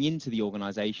individuals coming into the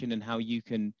organization and how you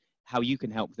can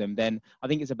help them, then I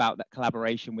think it's about that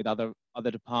collaboration with other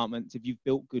departments. If you've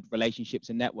built good relationships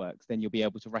and networks, then you'll be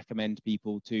able to recommend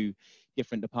people to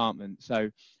different departments. So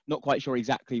not quite sure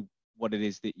exactly what it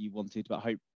is that you wanted, but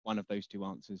I hope one of those two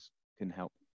answers can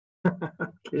help.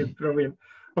 Okay, brilliant.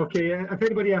 Okay, if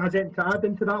anybody has anything to add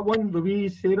into that one,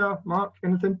 Louise, Sarah, Mark,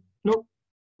 anything? No?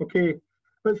 Okay,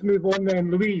 let's move on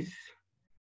then. Louise.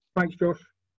 Thanks, Josh.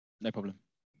 No problem.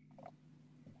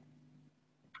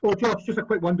 Oh, Josh, just a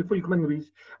quick one before you come in, Louise.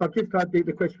 I've just had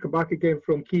the question come back again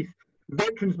from Keith.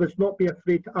 Veterans must not be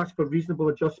afraid to ask for reasonable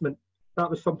adjustment. That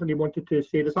was something he wanted to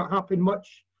say. Does that happen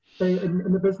much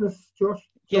in the business, Josh?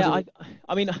 Yeah,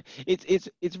 I mean, it's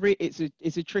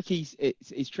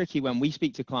tricky when we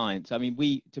speak to clients. I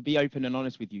mean, to be open and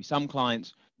honest with you, some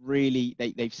clients really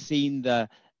they've seen the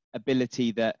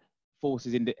ability that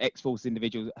ex-forces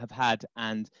individuals have had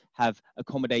and have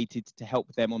accommodated to help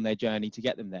them on their journey to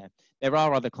get them there. There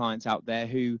are other clients out there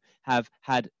who have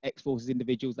had ex-forces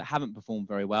individuals that haven't performed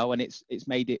very well, and it's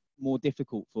made it more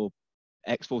difficult for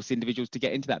ex-forces individuals to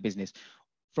get into that business.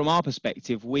 From our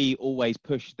perspective, we always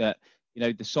push that, you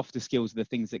know, the softer skills are the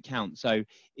things that count. So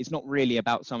it's not really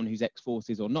about someone who's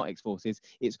ex-forces or not ex-forces.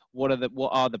 It's what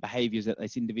are the behaviours that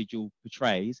this individual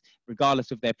portrays,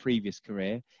 regardless of their previous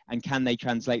career, and can they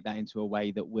translate that into a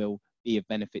way that will be of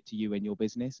benefit to you and your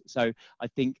business. So I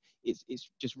think it's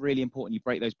just really important you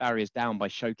break those barriers down by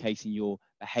showcasing your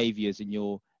behaviours and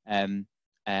your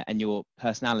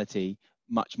personality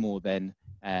much more than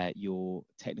your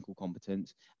technical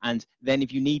competence. And then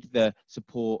if you need the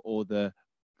support or the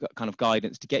kind of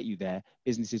guidance to get you there,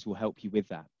 businesses will help you with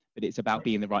that. But it's about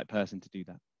being the right person to do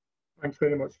that. Thanks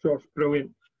very much, Josh.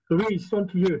 Brilliant. Louise, on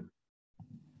to you.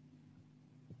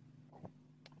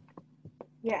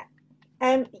 Yeah.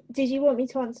 Did you want me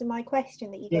to answer my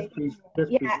question that you gave? Please. Yes,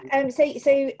 yeah. please.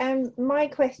 So my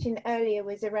question earlier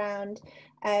was around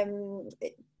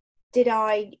did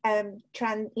I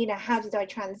how did I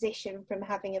transition from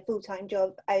having a full-time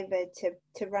job over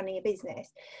to running a business?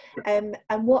 And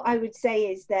what I would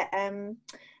say is that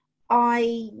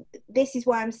this is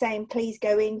why I'm saying please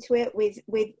go into it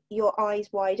with your eyes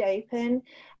wide open,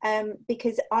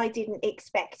 because I didn't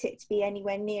expect it to be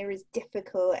anywhere near as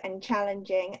difficult and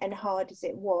challenging and hard as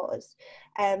it was.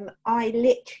 I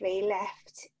literally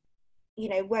left, you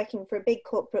know, working for a big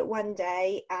corporate one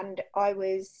day, and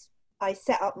I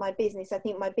set up my business. I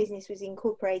think my business was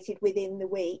incorporated within the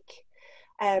week.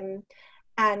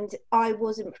 And I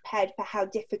wasn't prepared for how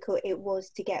difficult it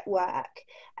was to get work.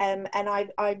 And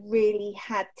I really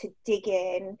had to dig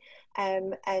in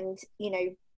and, you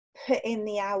know, put in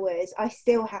the hours. I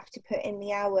still have to put in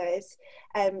the hours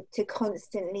to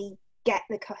constantly get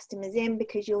the customers in,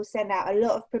 because you'll send out a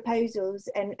lot of proposals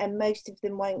and most of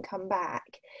them won't come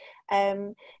back.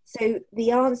 So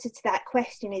the answer to that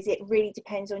question is it really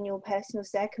depends on your personal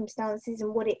circumstances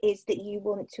and what it is that you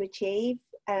want to achieve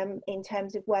in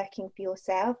terms of working for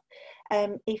yourself.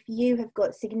 If you have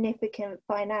got significant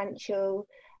financial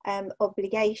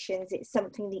obligations, it's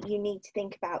something that you need to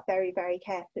think about very, very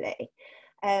carefully.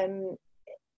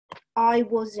 I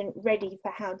wasn't ready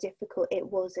for how difficult it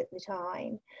was at the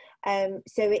time.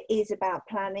 So it is about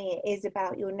planning, it is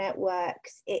about your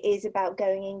networks, it is about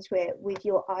going into it with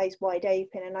your eyes wide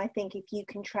open. And I think if you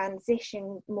can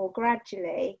transition more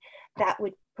gradually, that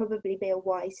would probably be a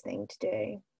wise thing to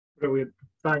do. Brilliant.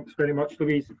 Thanks very much,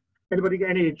 Louise. Anybody get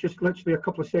any, just literally a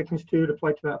couple of seconds to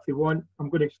reply to that if you want? I'm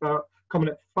going to start coming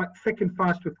at thick and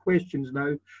fast with questions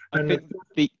now. And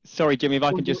sorry, Jimmy, if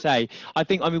I can just say, I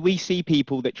mean, we see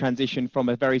people that transition from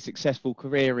a very successful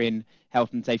career in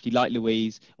health and safety like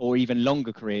Louise, or even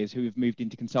longer careers, who have moved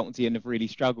into consultancy and have really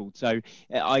struggled. So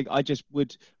I just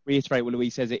would reiterate what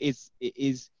Louise says. It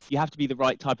is you have to be the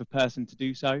right type of person to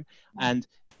do so. And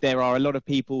there are a lot of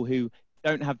people who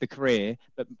don't have the career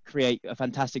but create a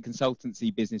fantastic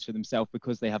consultancy business for themselves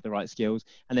because they have the right skills,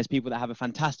 and there's people that have a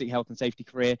fantastic health and safety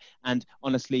career and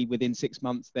honestly within 6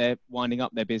 months they're winding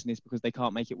up their business because they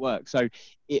can't make it work. So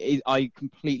I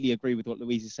completely agree with what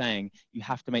Louise is saying. You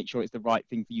have to make sure it's the right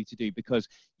thing for you to do, because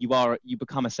you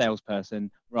become a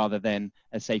salesperson rather than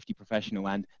a safety professional,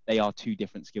 and they are two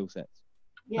different skill sets.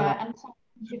 Yeah, and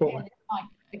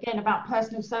again about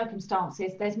personal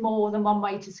circumstances, there's more than one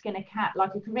way to skin a cat.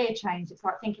 Like a career change, it's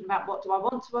like thinking about what do I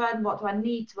want to earn, what do I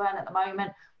need to earn at the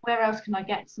moment, where else can I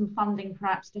get some funding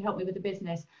perhaps to help me with the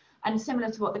business. And similar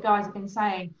to what the guys have been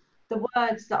saying, the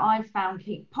words that I've found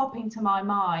keep popping to my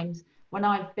mind when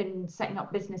I've been setting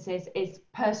up businesses is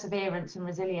perseverance and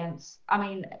resilience. I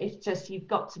mean, it's just, you've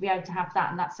got to be able to have that,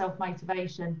 and that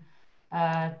self-motivation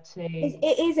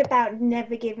it is about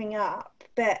never giving up.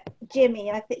 But Jimmy,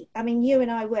 I mean you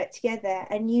and I work together,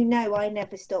 and you know I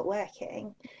never stop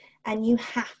working, and you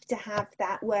have to have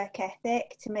that work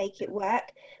ethic to make it work.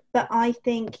 But I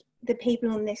think the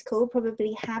people on this call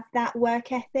probably have that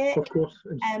work ethic. Of course.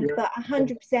 But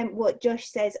 100% what Josh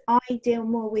says, I deal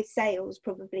more with sales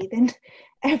probably than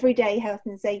everyday health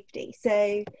and safety.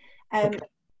 So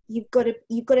you've got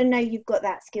to know you've got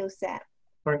that skill set.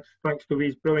 Thanks,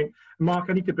 Louise. Brilliant.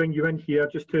 Marc, I need to bring you in here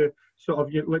just to sort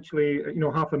of literally,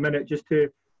 half a minute, just to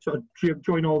sort of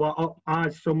join all that up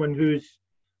as someone who's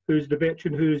the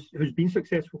veteran who's been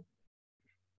successful.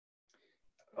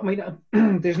 I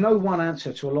mean, there's no one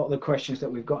answer to a lot of the questions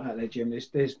that we've got out there, Jim.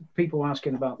 There's people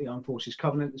asking about the Armed Forces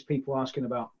Covenant. There's people asking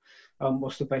about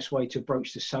what's the best way to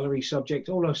broach the salary subject.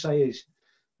 All I'll say is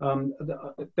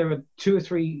there are 2 or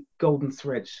 3 golden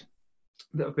threads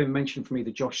that have been mentioned from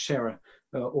either Josh, Sarah,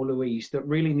 or Louise that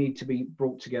really need to be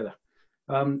brought together.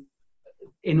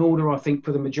 in order, I think,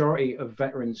 for the majority of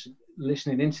veterans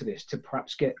listening into this to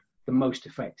perhaps get the most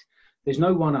effect. There's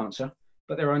no one answer,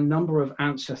 but there are a number of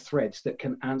answer threads that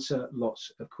can answer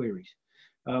lots of queries.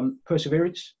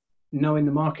 Perseverance, knowing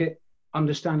the market,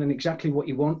 understanding exactly what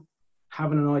you want,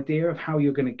 having an idea of how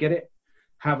you're going to get it,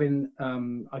 having,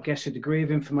 I guess, a degree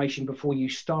of information before you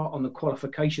start on the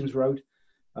qualifications road,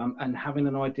 and having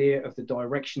an idea of the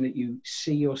direction that you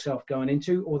see yourself going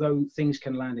into, although things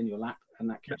can land in your lap and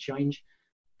that can change.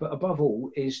 But above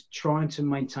all is trying to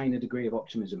maintain a degree of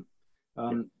optimism.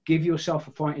 Give yourself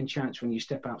a fighting chance when you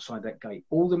step outside that gate.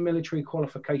 All the military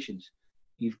qualifications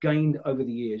you've gained over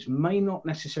the years may not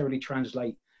necessarily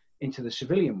translate into the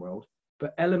civilian world,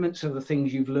 but elements of the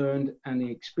things you've learned and the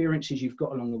experiences you've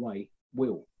got along the way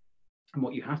will. And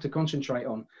what you have to concentrate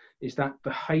on is that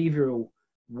behavioral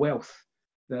wealth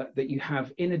that you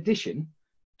have in addition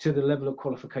to the level of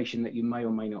qualification that you may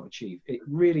or may not achieve. It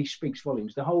really speaks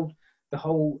volumes. The whole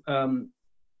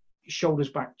shoulders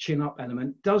back, chin up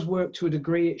element does work to a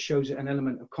degree. It shows an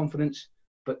element of confidence,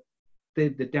 but the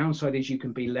downside is you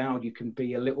can be loud, you can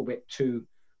be a little bit too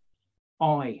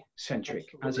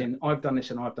I-centric, as in I've done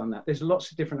this and I've done that. There's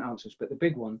lots of different answers, but the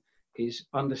big one is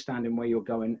understanding where you're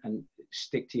going and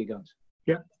stick to your guns.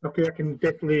 Yeah, okay, I can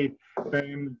definitely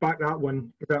back that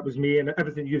one, because that was me, and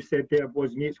everything you've said there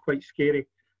was me. It's quite scary.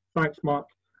 Thanks, Mark.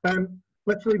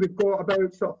 Literally, we've got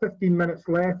about sort of 15 minutes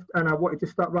left, and I wanted to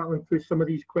start rattling through some of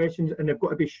these questions, and they've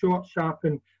got to be short, sharp,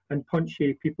 and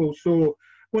punchy, people. So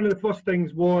one of the first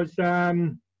things was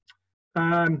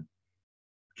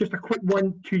just a quick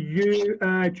one to you,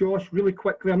 Josh, really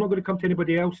quickly. I'm not going to come to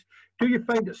anybody else. Do you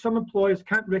find that some employers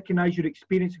can't recognise your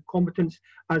experience and competence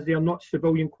as they are not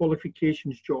civilian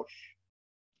qualifications, Josh?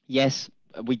 Yes,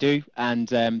 we do, and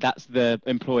that's the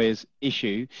employer's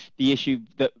issue. The issue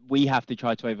that we have to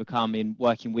try to overcome in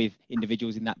working with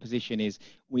individuals in that position is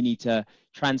we need to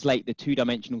translate the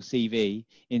two-dimensional CV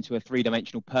into a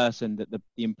three-dimensional person that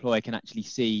the employer can actually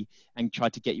see and try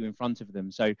to get you in front of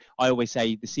them. So I always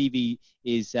say the CV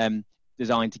is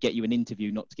designed to get you an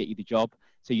interview, not to get you the job.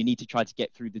 So you need to try to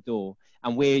get through the door.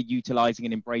 And we're utilising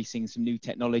and embracing some new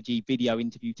technology, video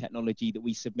interview technology that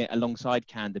we submit alongside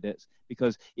candidates,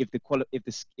 because if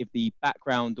the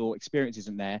background or experience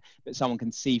isn't there, but someone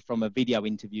can see from a video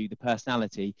interview the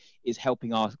personality, is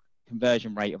helping our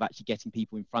conversion rate of actually getting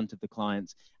people in front of the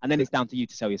clients. And then it's down to you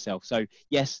to sell yourself. So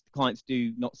yes, clients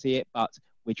do not see it, but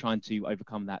we're trying to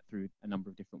overcome that through a number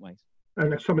of different ways.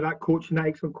 And some of that coaching, that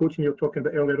excellent coaching you were talking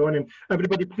about earlier on. And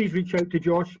everybody, please reach out to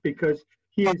Josh, because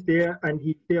he is there and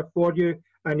he's there for you.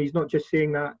 And he's not just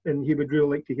saying that, and he would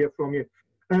really like to hear from you.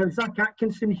 Zach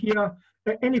Atkinson here.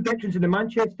 Any veterans in the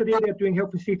Manchester area doing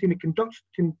health and safety in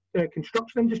the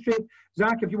construction industry?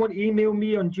 Zach, if you want to email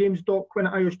me on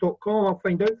james.quinn@iosh.com, I'll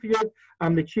find out for you.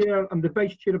 I'm the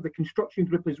vice chair of the construction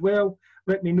group as well.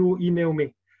 Let me know, email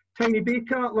me. Tiny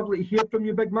Baker, lovely to hear from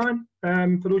you, big man.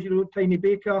 For those of you who know Tiny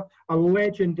Baker, a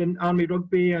legend in Army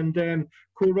Rugby and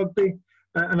co-rugby,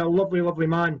 and a lovely, lovely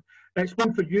man. It's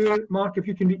one for you, Mark, if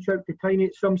you can reach out to Tiny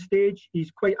at some stage. He's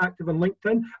quite active on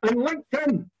LinkedIn. And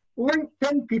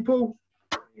LinkedIn, people,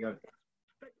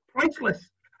 priceless.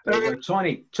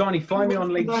 Tiny, find me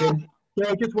on LinkedIn. Yeah,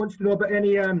 he just wants to know about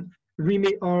any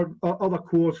remit or other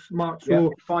course, Mark. So yeah,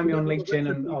 find me on LinkedIn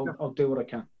and I'll do what I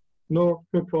can. No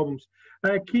problems.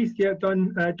 Keith, yeah,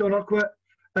 done. Don Urquhart.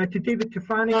 To David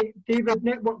Tafani. David,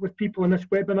 network with people in this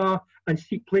webinar and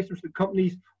seek placements with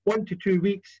companies 1 to 2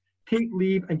 weeks. Take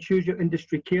leave and choose your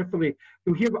industry carefully.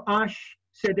 You'll hear what Ash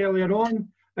said earlier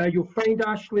on. You'll find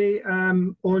Ashley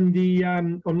on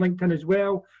LinkedIn as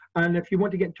well. And if you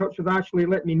want to get in touch with Ashley,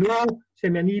 let me know.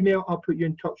 Send me an email. I'll put you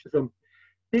in touch with them.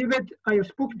 David, I have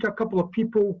spoken to a couple of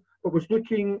people, but was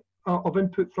looking of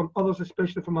input from others,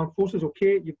 especially from armed forces.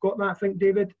 Okay, you've got that, I think,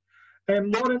 David.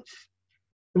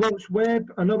 Lawrence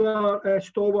Webb, another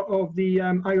stalwart of the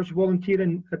IOSH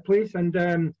volunteering place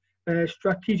and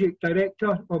strategic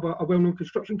director of a well-known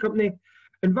construction company.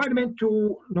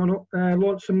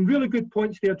 Lawrence, some really good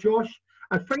points there, Josh.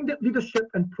 I find that leadership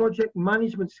and project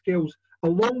management skills,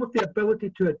 along with the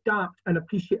ability to adapt and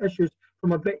appreciate issues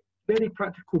from a very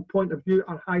practical point of view,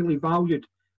 are highly valued.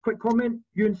 Quick comment,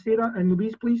 you and Sarah and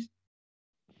Louise, please.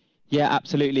 Yeah,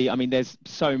 absolutely. I mean, there's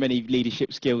so many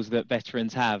leadership skills that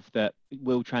veterans have that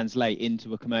will translate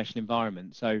into a commercial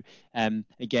environment. So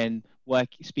again,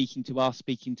 speaking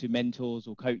to mentors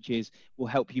or coaches will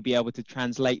help you be able to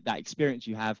translate that experience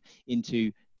you have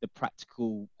into the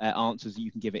practical answers that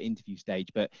you can give at interview stage.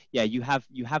 But yeah, you have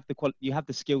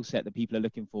the skill set that people are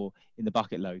looking for in the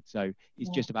bucket load. So it's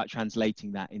just about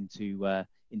translating that into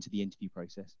the interview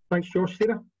process. Thanks, Josh.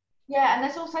 Sarah? Yeah, and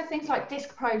there's also things like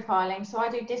disc profiling. So I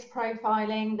do disc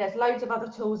profiling. There's loads of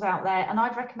other tools out there. And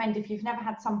I'd recommend, if you've never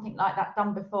had something like that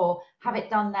done before, have it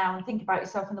done now and think about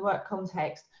yourself in the work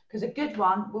context. Because a good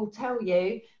one will tell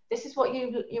you, this is what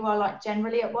you are like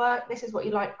generally at work. This is what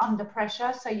you like under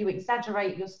pressure. So you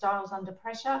exaggerate your styles under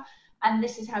pressure. And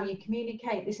this is how you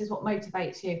communicate. This is what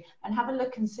motivates you. And have a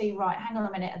look and see, right, hang on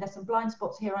a minute, there's some blind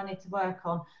spots here I need to work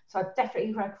on. So I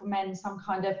definitely recommend some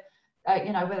kind of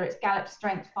you know, whether it's Gallup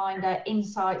Strength Finder,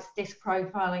 Insights, disc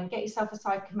profiling, get yourself a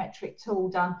psychometric tool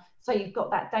done so you've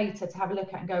got that data to have a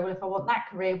look at and go, well, if I want that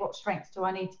career, what strengths do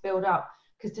I need to build up?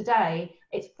 Because today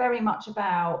it's very much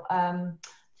about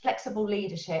flexible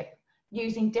leadership,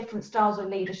 using different styles of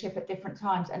leadership at different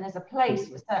times. And there's a place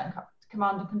for certain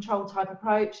command and control type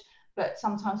approach, but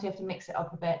sometimes you have to mix it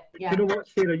up a bit. Yeah. You know what,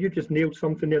 Sarah, you just nailed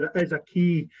something there that is a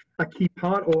key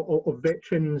part of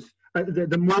veterans.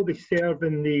 The more they serve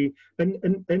in the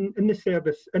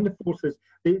service, in the forces,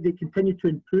 they continue to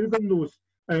improve on those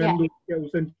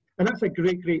skills, and that's a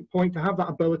great point, to have that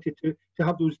ability to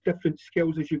have those different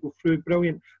skills as you go through.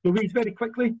 Brilliant. Louise, very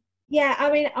quickly. Yeah,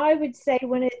 I mean, I would say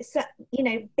when it's, you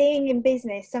know, being in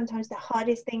business, sometimes the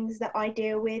hardest things that I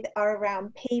deal with are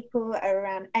around people, are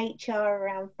around HR,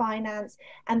 around finance,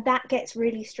 and that gets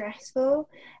really stressful.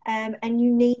 And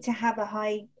you need to have a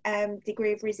high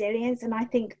degree of resilience, and I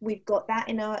think we've got that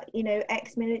in our, you know,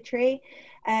 ex-military.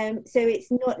 So it's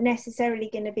not necessarily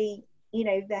going to be, you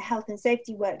know, the health and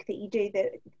safety work that you do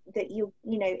that you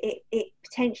know, it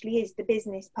potentially is the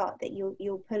business part that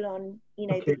you'll pull on, you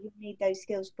know, that you need those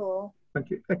skills for. Thank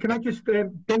you. Can I just,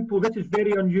 Dimple, this is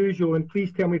very unusual, and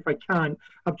please tell me if I can.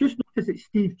 I've just noticed that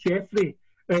Steve Jeffrey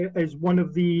is one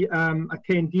of the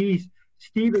attendees.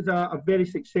 Steve is a very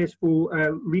successful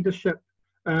leadership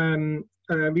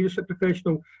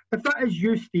professional. If that is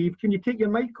you, Steve, can you take your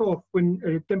mic off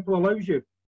when Dimple allows you?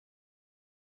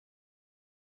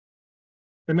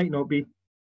 It might not be.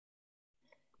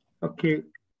 Okay.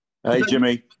 Hey,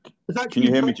 Jimmy. Can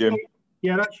you hear me, Jim?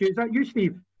 Yeah, that's you. Is that you,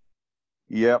 Steve?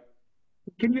 Yep.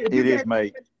 Can you? It is,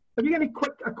 mate. Have you got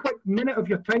a quick minute of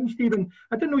your time, Stephen?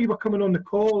 I didn't know you were coming on the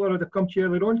call, or I'd have come to you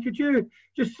earlier on. Could you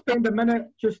just spend a minute,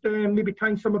 just maybe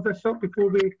tying some of this up before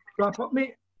we wrap up,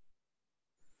 mate?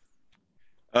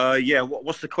 Yeah.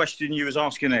 What's the question you was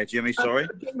asking there, Jimmy? Sorry.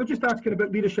 We're just asking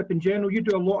about leadership in general. You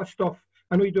do a lot of stuff.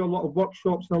 I know you do a lot of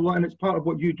workshops and it's part of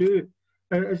what you do.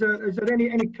 Is there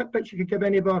any tidbits you could give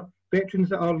any of our veterans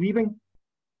that are leaving?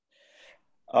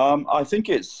 I think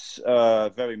it's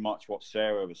very much what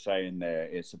Sarah was saying there.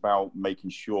 It's about making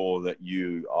sure that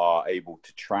you are able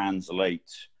to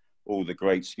translate all the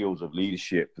great skills of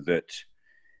leadership that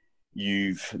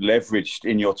you've leveraged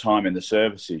in your time in the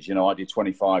services. You know, I did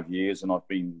 25 years and I've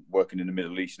been working in the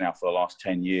Middle East now for the last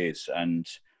 10 years. And,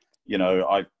 you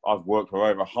know, I've worked for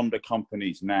over 100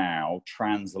 companies now,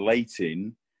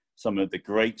 translating some of the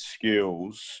great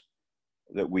skills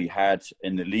that we had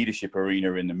in the leadership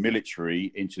arena in the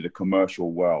military into the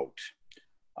commercial world.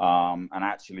 And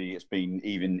actually, it's been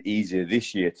even easier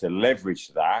this year to leverage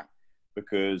that,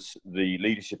 because the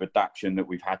leadership adaptation that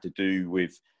we've had to do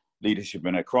with leadership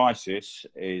in a crisis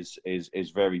is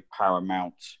very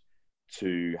paramount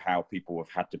to how people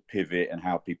have had to pivot and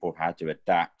how people have had to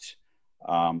adapt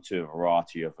to a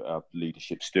variety of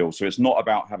leadership still. So it's not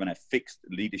about having a fixed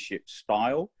leadership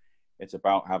style. It's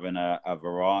about having a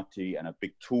variety and a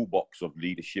big toolbox of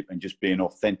leadership and just being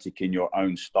authentic in your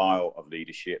own style of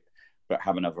leadership, but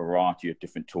having a variety of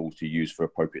different tools to use for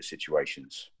appropriate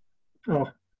situations. Oh,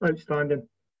 outstanding.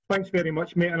 Thanks very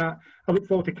much, mate. And I look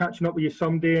forward to catching up with you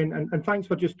someday. And thanks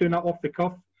for just doing that off the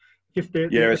cuff. Just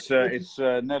it's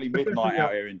nearly midnight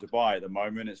out here in Dubai at the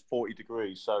moment. It's 40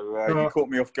 degrees, so you caught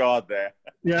me off guard there.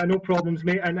 Yeah, no problems,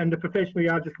 mate. And the professional you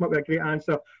are just come up with a great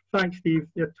answer. Thanks, Steve.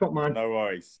 You're top man. No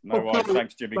worries. No worries.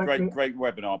 Thanks, Jimmy. Thanks, great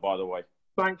webinar, by the way.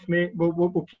 Thanks, mate. We're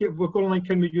going to link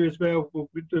in with you as well. We'll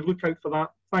look out for that.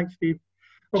 Thanks, Steve.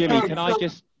 Okay,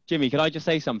 Jimmy, can I just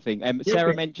say something?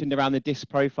 Sarah mentioned around the disc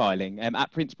profiling.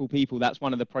 At Principal People, that's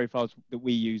one of the profiles that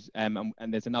we use, and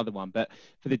there's another one. But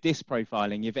for the disc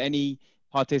profiling, if any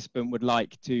participant would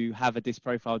like to have a disc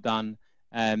profile done,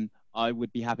 I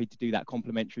would be happy to do that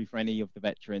complimentary for any of the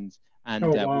veterans, and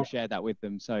we'll share that with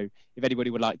them. So if anybody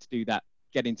would like to do that,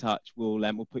 get in touch. We'll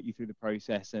put you through the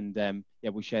process, and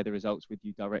we'll share the results with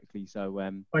you directly. So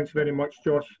thanks very much,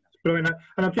 Josh. Brilliant.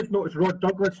 And I've just noticed Rod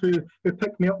Douglas, who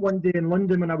picked me up one day in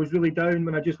London when I was really down,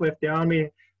 when I just left the army.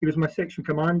 He was my section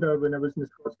commander when I was in the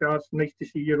Scots Guards. Nice to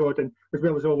see you, Rod, and as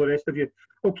well as all the rest of you.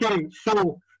 Okay,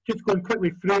 so just going quickly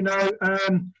through now.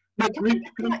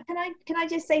 Can I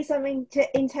just say something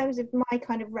in terms of my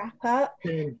kind of wrap up?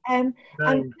 I'm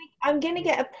going to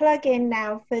get a plug in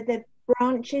now for the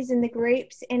branches and the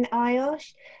groups in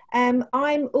IOSH.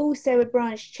 I'm also a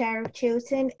branch chair of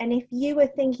Chiltern, and if you are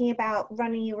thinking about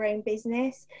running your own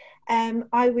business,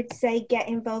 I would say get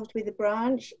involved with a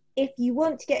branch. If you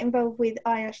want to get involved with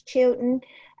IOSH Chiltern,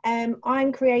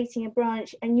 I'm creating a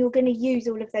branch, and you're going to use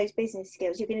all of those business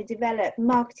skills. You're going to develop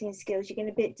marketing skills, you're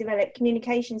going to develop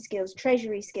communication skills,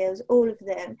 treasury skills, all of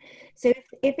them. So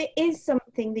if it is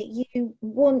something that you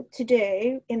want to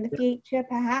do in the future,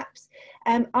 perhaps,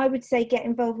 I would say get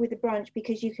involved with the branch,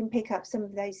 because you can pick up some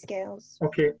of those skills.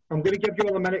 Okay, I'm going to give you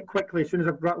all a minute quickly as soon as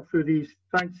I've rattled through these.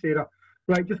 Thanks, Sarah.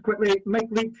 Right, just quickly, Mike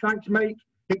Leake, thanks, Mike.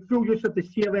 Make full use of the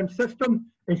CLM system.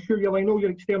 Ensure you align all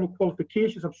your external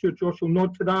qualifications. I'm sure Josh will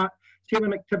nod to that.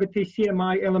 CLM activity,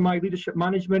 CMI, LMI, leadership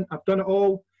management. I've done it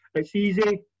all. It's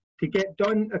easy to get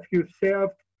done if you've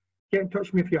served. Get in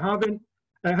touch with me if you haven't.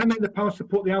 How many of the panel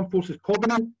support the Armed Forces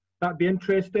Covenant? That'd be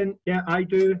interesting. Yeah, I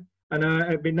do. And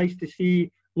it'd be nice to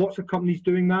see lots of companies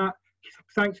doing that.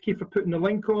 Thanks, Keith, for putting the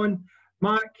link on.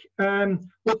 Mark,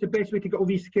 what's the best way to get all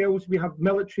these skills? We have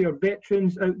military or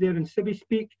veterans out there in Civvy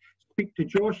Speak. Speak to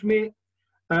Josh, mate.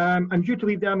 I'm due to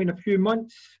leave the army in a few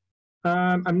months.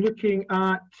 I'm looking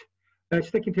at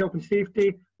sticking to health and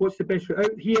safety. What's the best route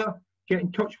out here? Get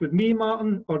in touch with me,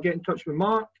 Martin, or get in touch with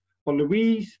Mark, or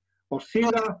Louise, or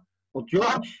Sarah, or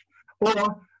Josh,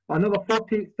 or another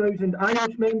 48,000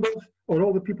 IOSH members, or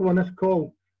all the people on this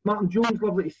call. Martin Jones,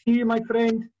 lovely to see you, my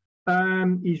friend.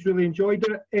 He's really enjoyed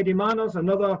it. Eddie Manners,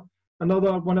 another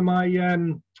one of my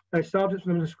sergeants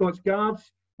from the Scots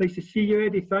Guards. Nice to see you,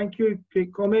 Eddie. Thank you.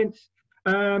 Great comments.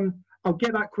 I'll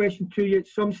get that question to you at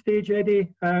some stage,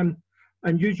 Eddie, and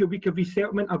use your week of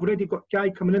resettlement. I've already got a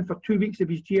guy coming in for 2 weeks of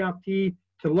his GRT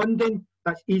to London.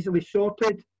 That's easily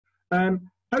sorted. How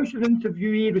should an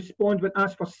interviewee respond when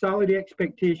asked for salary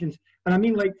expectations? And I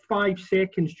mean like 5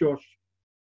 seconds, Josh.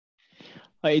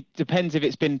 It depends if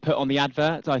it's been put on the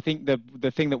advert. I think the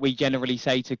thing that we generally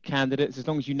say to candidates, as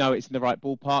long as you know it's in the right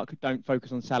ballpark, don't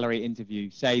focus on salary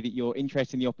interview. Say that you're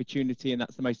interested in the opportunity, and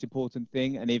that's the most important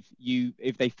thing. And if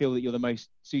they feel that you're the most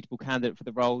suitable candidate for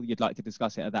the role, you'd like to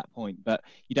discuss it at that point. But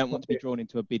you don't want to be drawn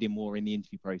into a bidding war in the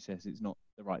interview process. It's not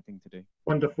the right thing to do.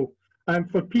 Wonderful.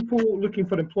 For people looking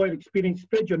for employer experience,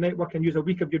 spread your network and use a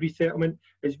week of your resettlement.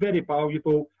 It's very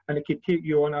valuable, and it could take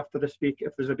you on after this week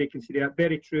if there's a vacancy there.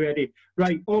 Very true, Eddie.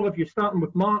 Right, all of you, starting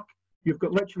with Mark, you've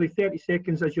got literally 30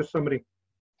 seconds as your summary.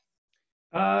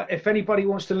 If anybody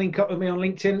wants to link up with me on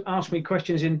LinkedIn, ask me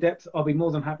questions in depth, I'll be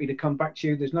more than happy to come back to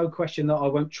you. There's no question that I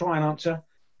won't try and answer.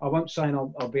 I won't say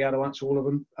I'll be able to answer all of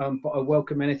them, but I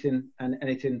welcome anything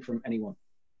from anyone.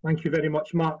 Thank you very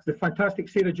much, Mark. The fantastic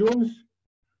Sarah Jones.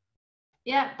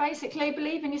 Yeah, basically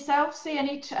believe in yourself, see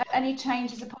any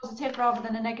change as a positive rather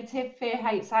than a negative. Fear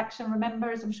hates action, remember,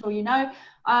 as I'm sure you know.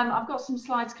 I've got some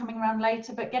slides coming around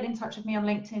later, but get in touch with me on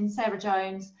LinkedIn, Sarah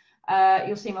Jones.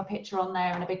 You'll see my picture on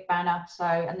there and a big banner,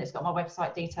 and it's got my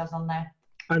website details on there.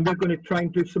 And we're going to try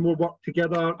and do some more work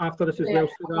together after this as well,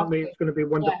 so that it's going to be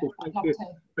wonderful. Yeah, thank you.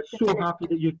 I'm so happy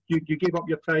that you gave up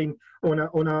your time on a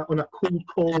cold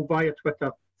call via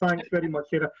Twitter. Thanks very much,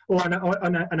 Sarah. Oh,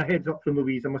 and a heads up from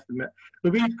Louise, I must admit.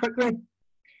 Louise, quickly.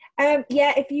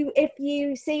 Yeah, if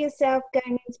you see yourself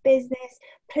going into business,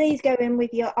 please go in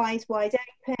with your eyes wide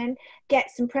open. Get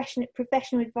some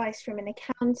professional advice from an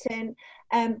accountant.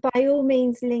 By all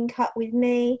means, link up with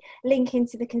me. Link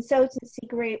into the consultancy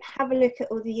group. Have a look at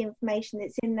all the information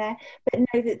that's in there. But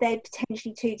know that they're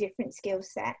potentially 2 different skill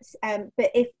sets.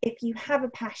 But if you have a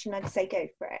passion, I'd say go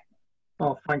for it.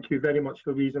 Oh, thank you very much,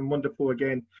 Louise, and wonderful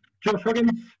again. Josh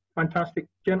Huggins, fantastic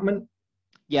gentleman.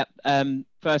 Yep.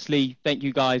 Firstly, thank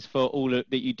you guys for all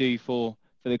that you do for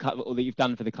all that you've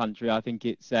done for the country. I think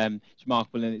it's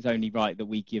remarkable, and it's only right that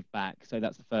we give back. So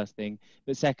that's the first thing.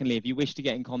 But secondly, if you wish to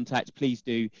get in contact, please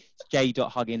do. It's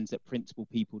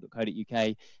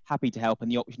j.huggins@principalpeople.co.uk. Happy to help,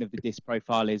 and the option of the DIS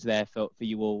profile is there for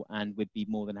you all, and we'd be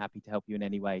more than happy to help you in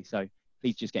any way. So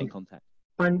please just get in contact.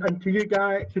 And to you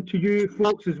guys, to you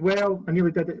folks as well, I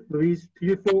nearly did it, Louise, to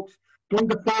you folks,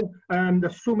 wonderful.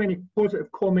 There's so many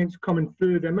positive comments coming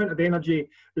through. The amount of energy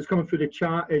that's coming through the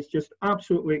chat is just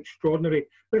absolutely extraordinary.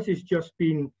 This has just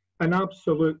been an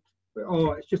absolute,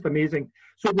 it's just amazing.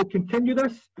 So we'll continue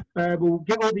this. We'll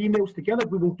get all the emails together.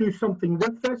 We will do something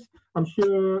with this. I'm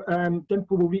sure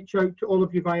Dimple will reach out to all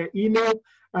of you via email.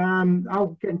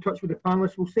 I'll get in touch with the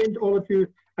panelists. We'll send all of you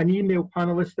an email,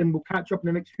 panelists, and we'll catch up in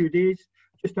the next few days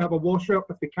just to have a wash up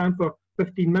if we can for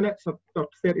 15 minutes or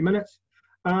 30 minutes.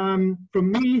 From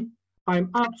me,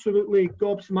 I'm absolutely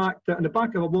gobsmacked that in the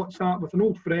back of a WhatsApp with an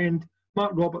old friend,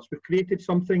 Marc Roberts, we've created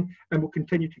something and we'll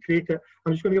continue to create it.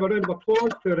 I'm just going to give a round of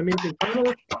applause to our amazing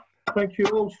panelists. Thank you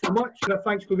all so much.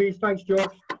 Thanks, Louise. Thanks, George.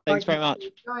 Thanks very much.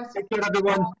 Guys. Take care,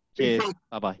 everyone. Cheers.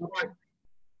 Bye-bye. Bye-bye.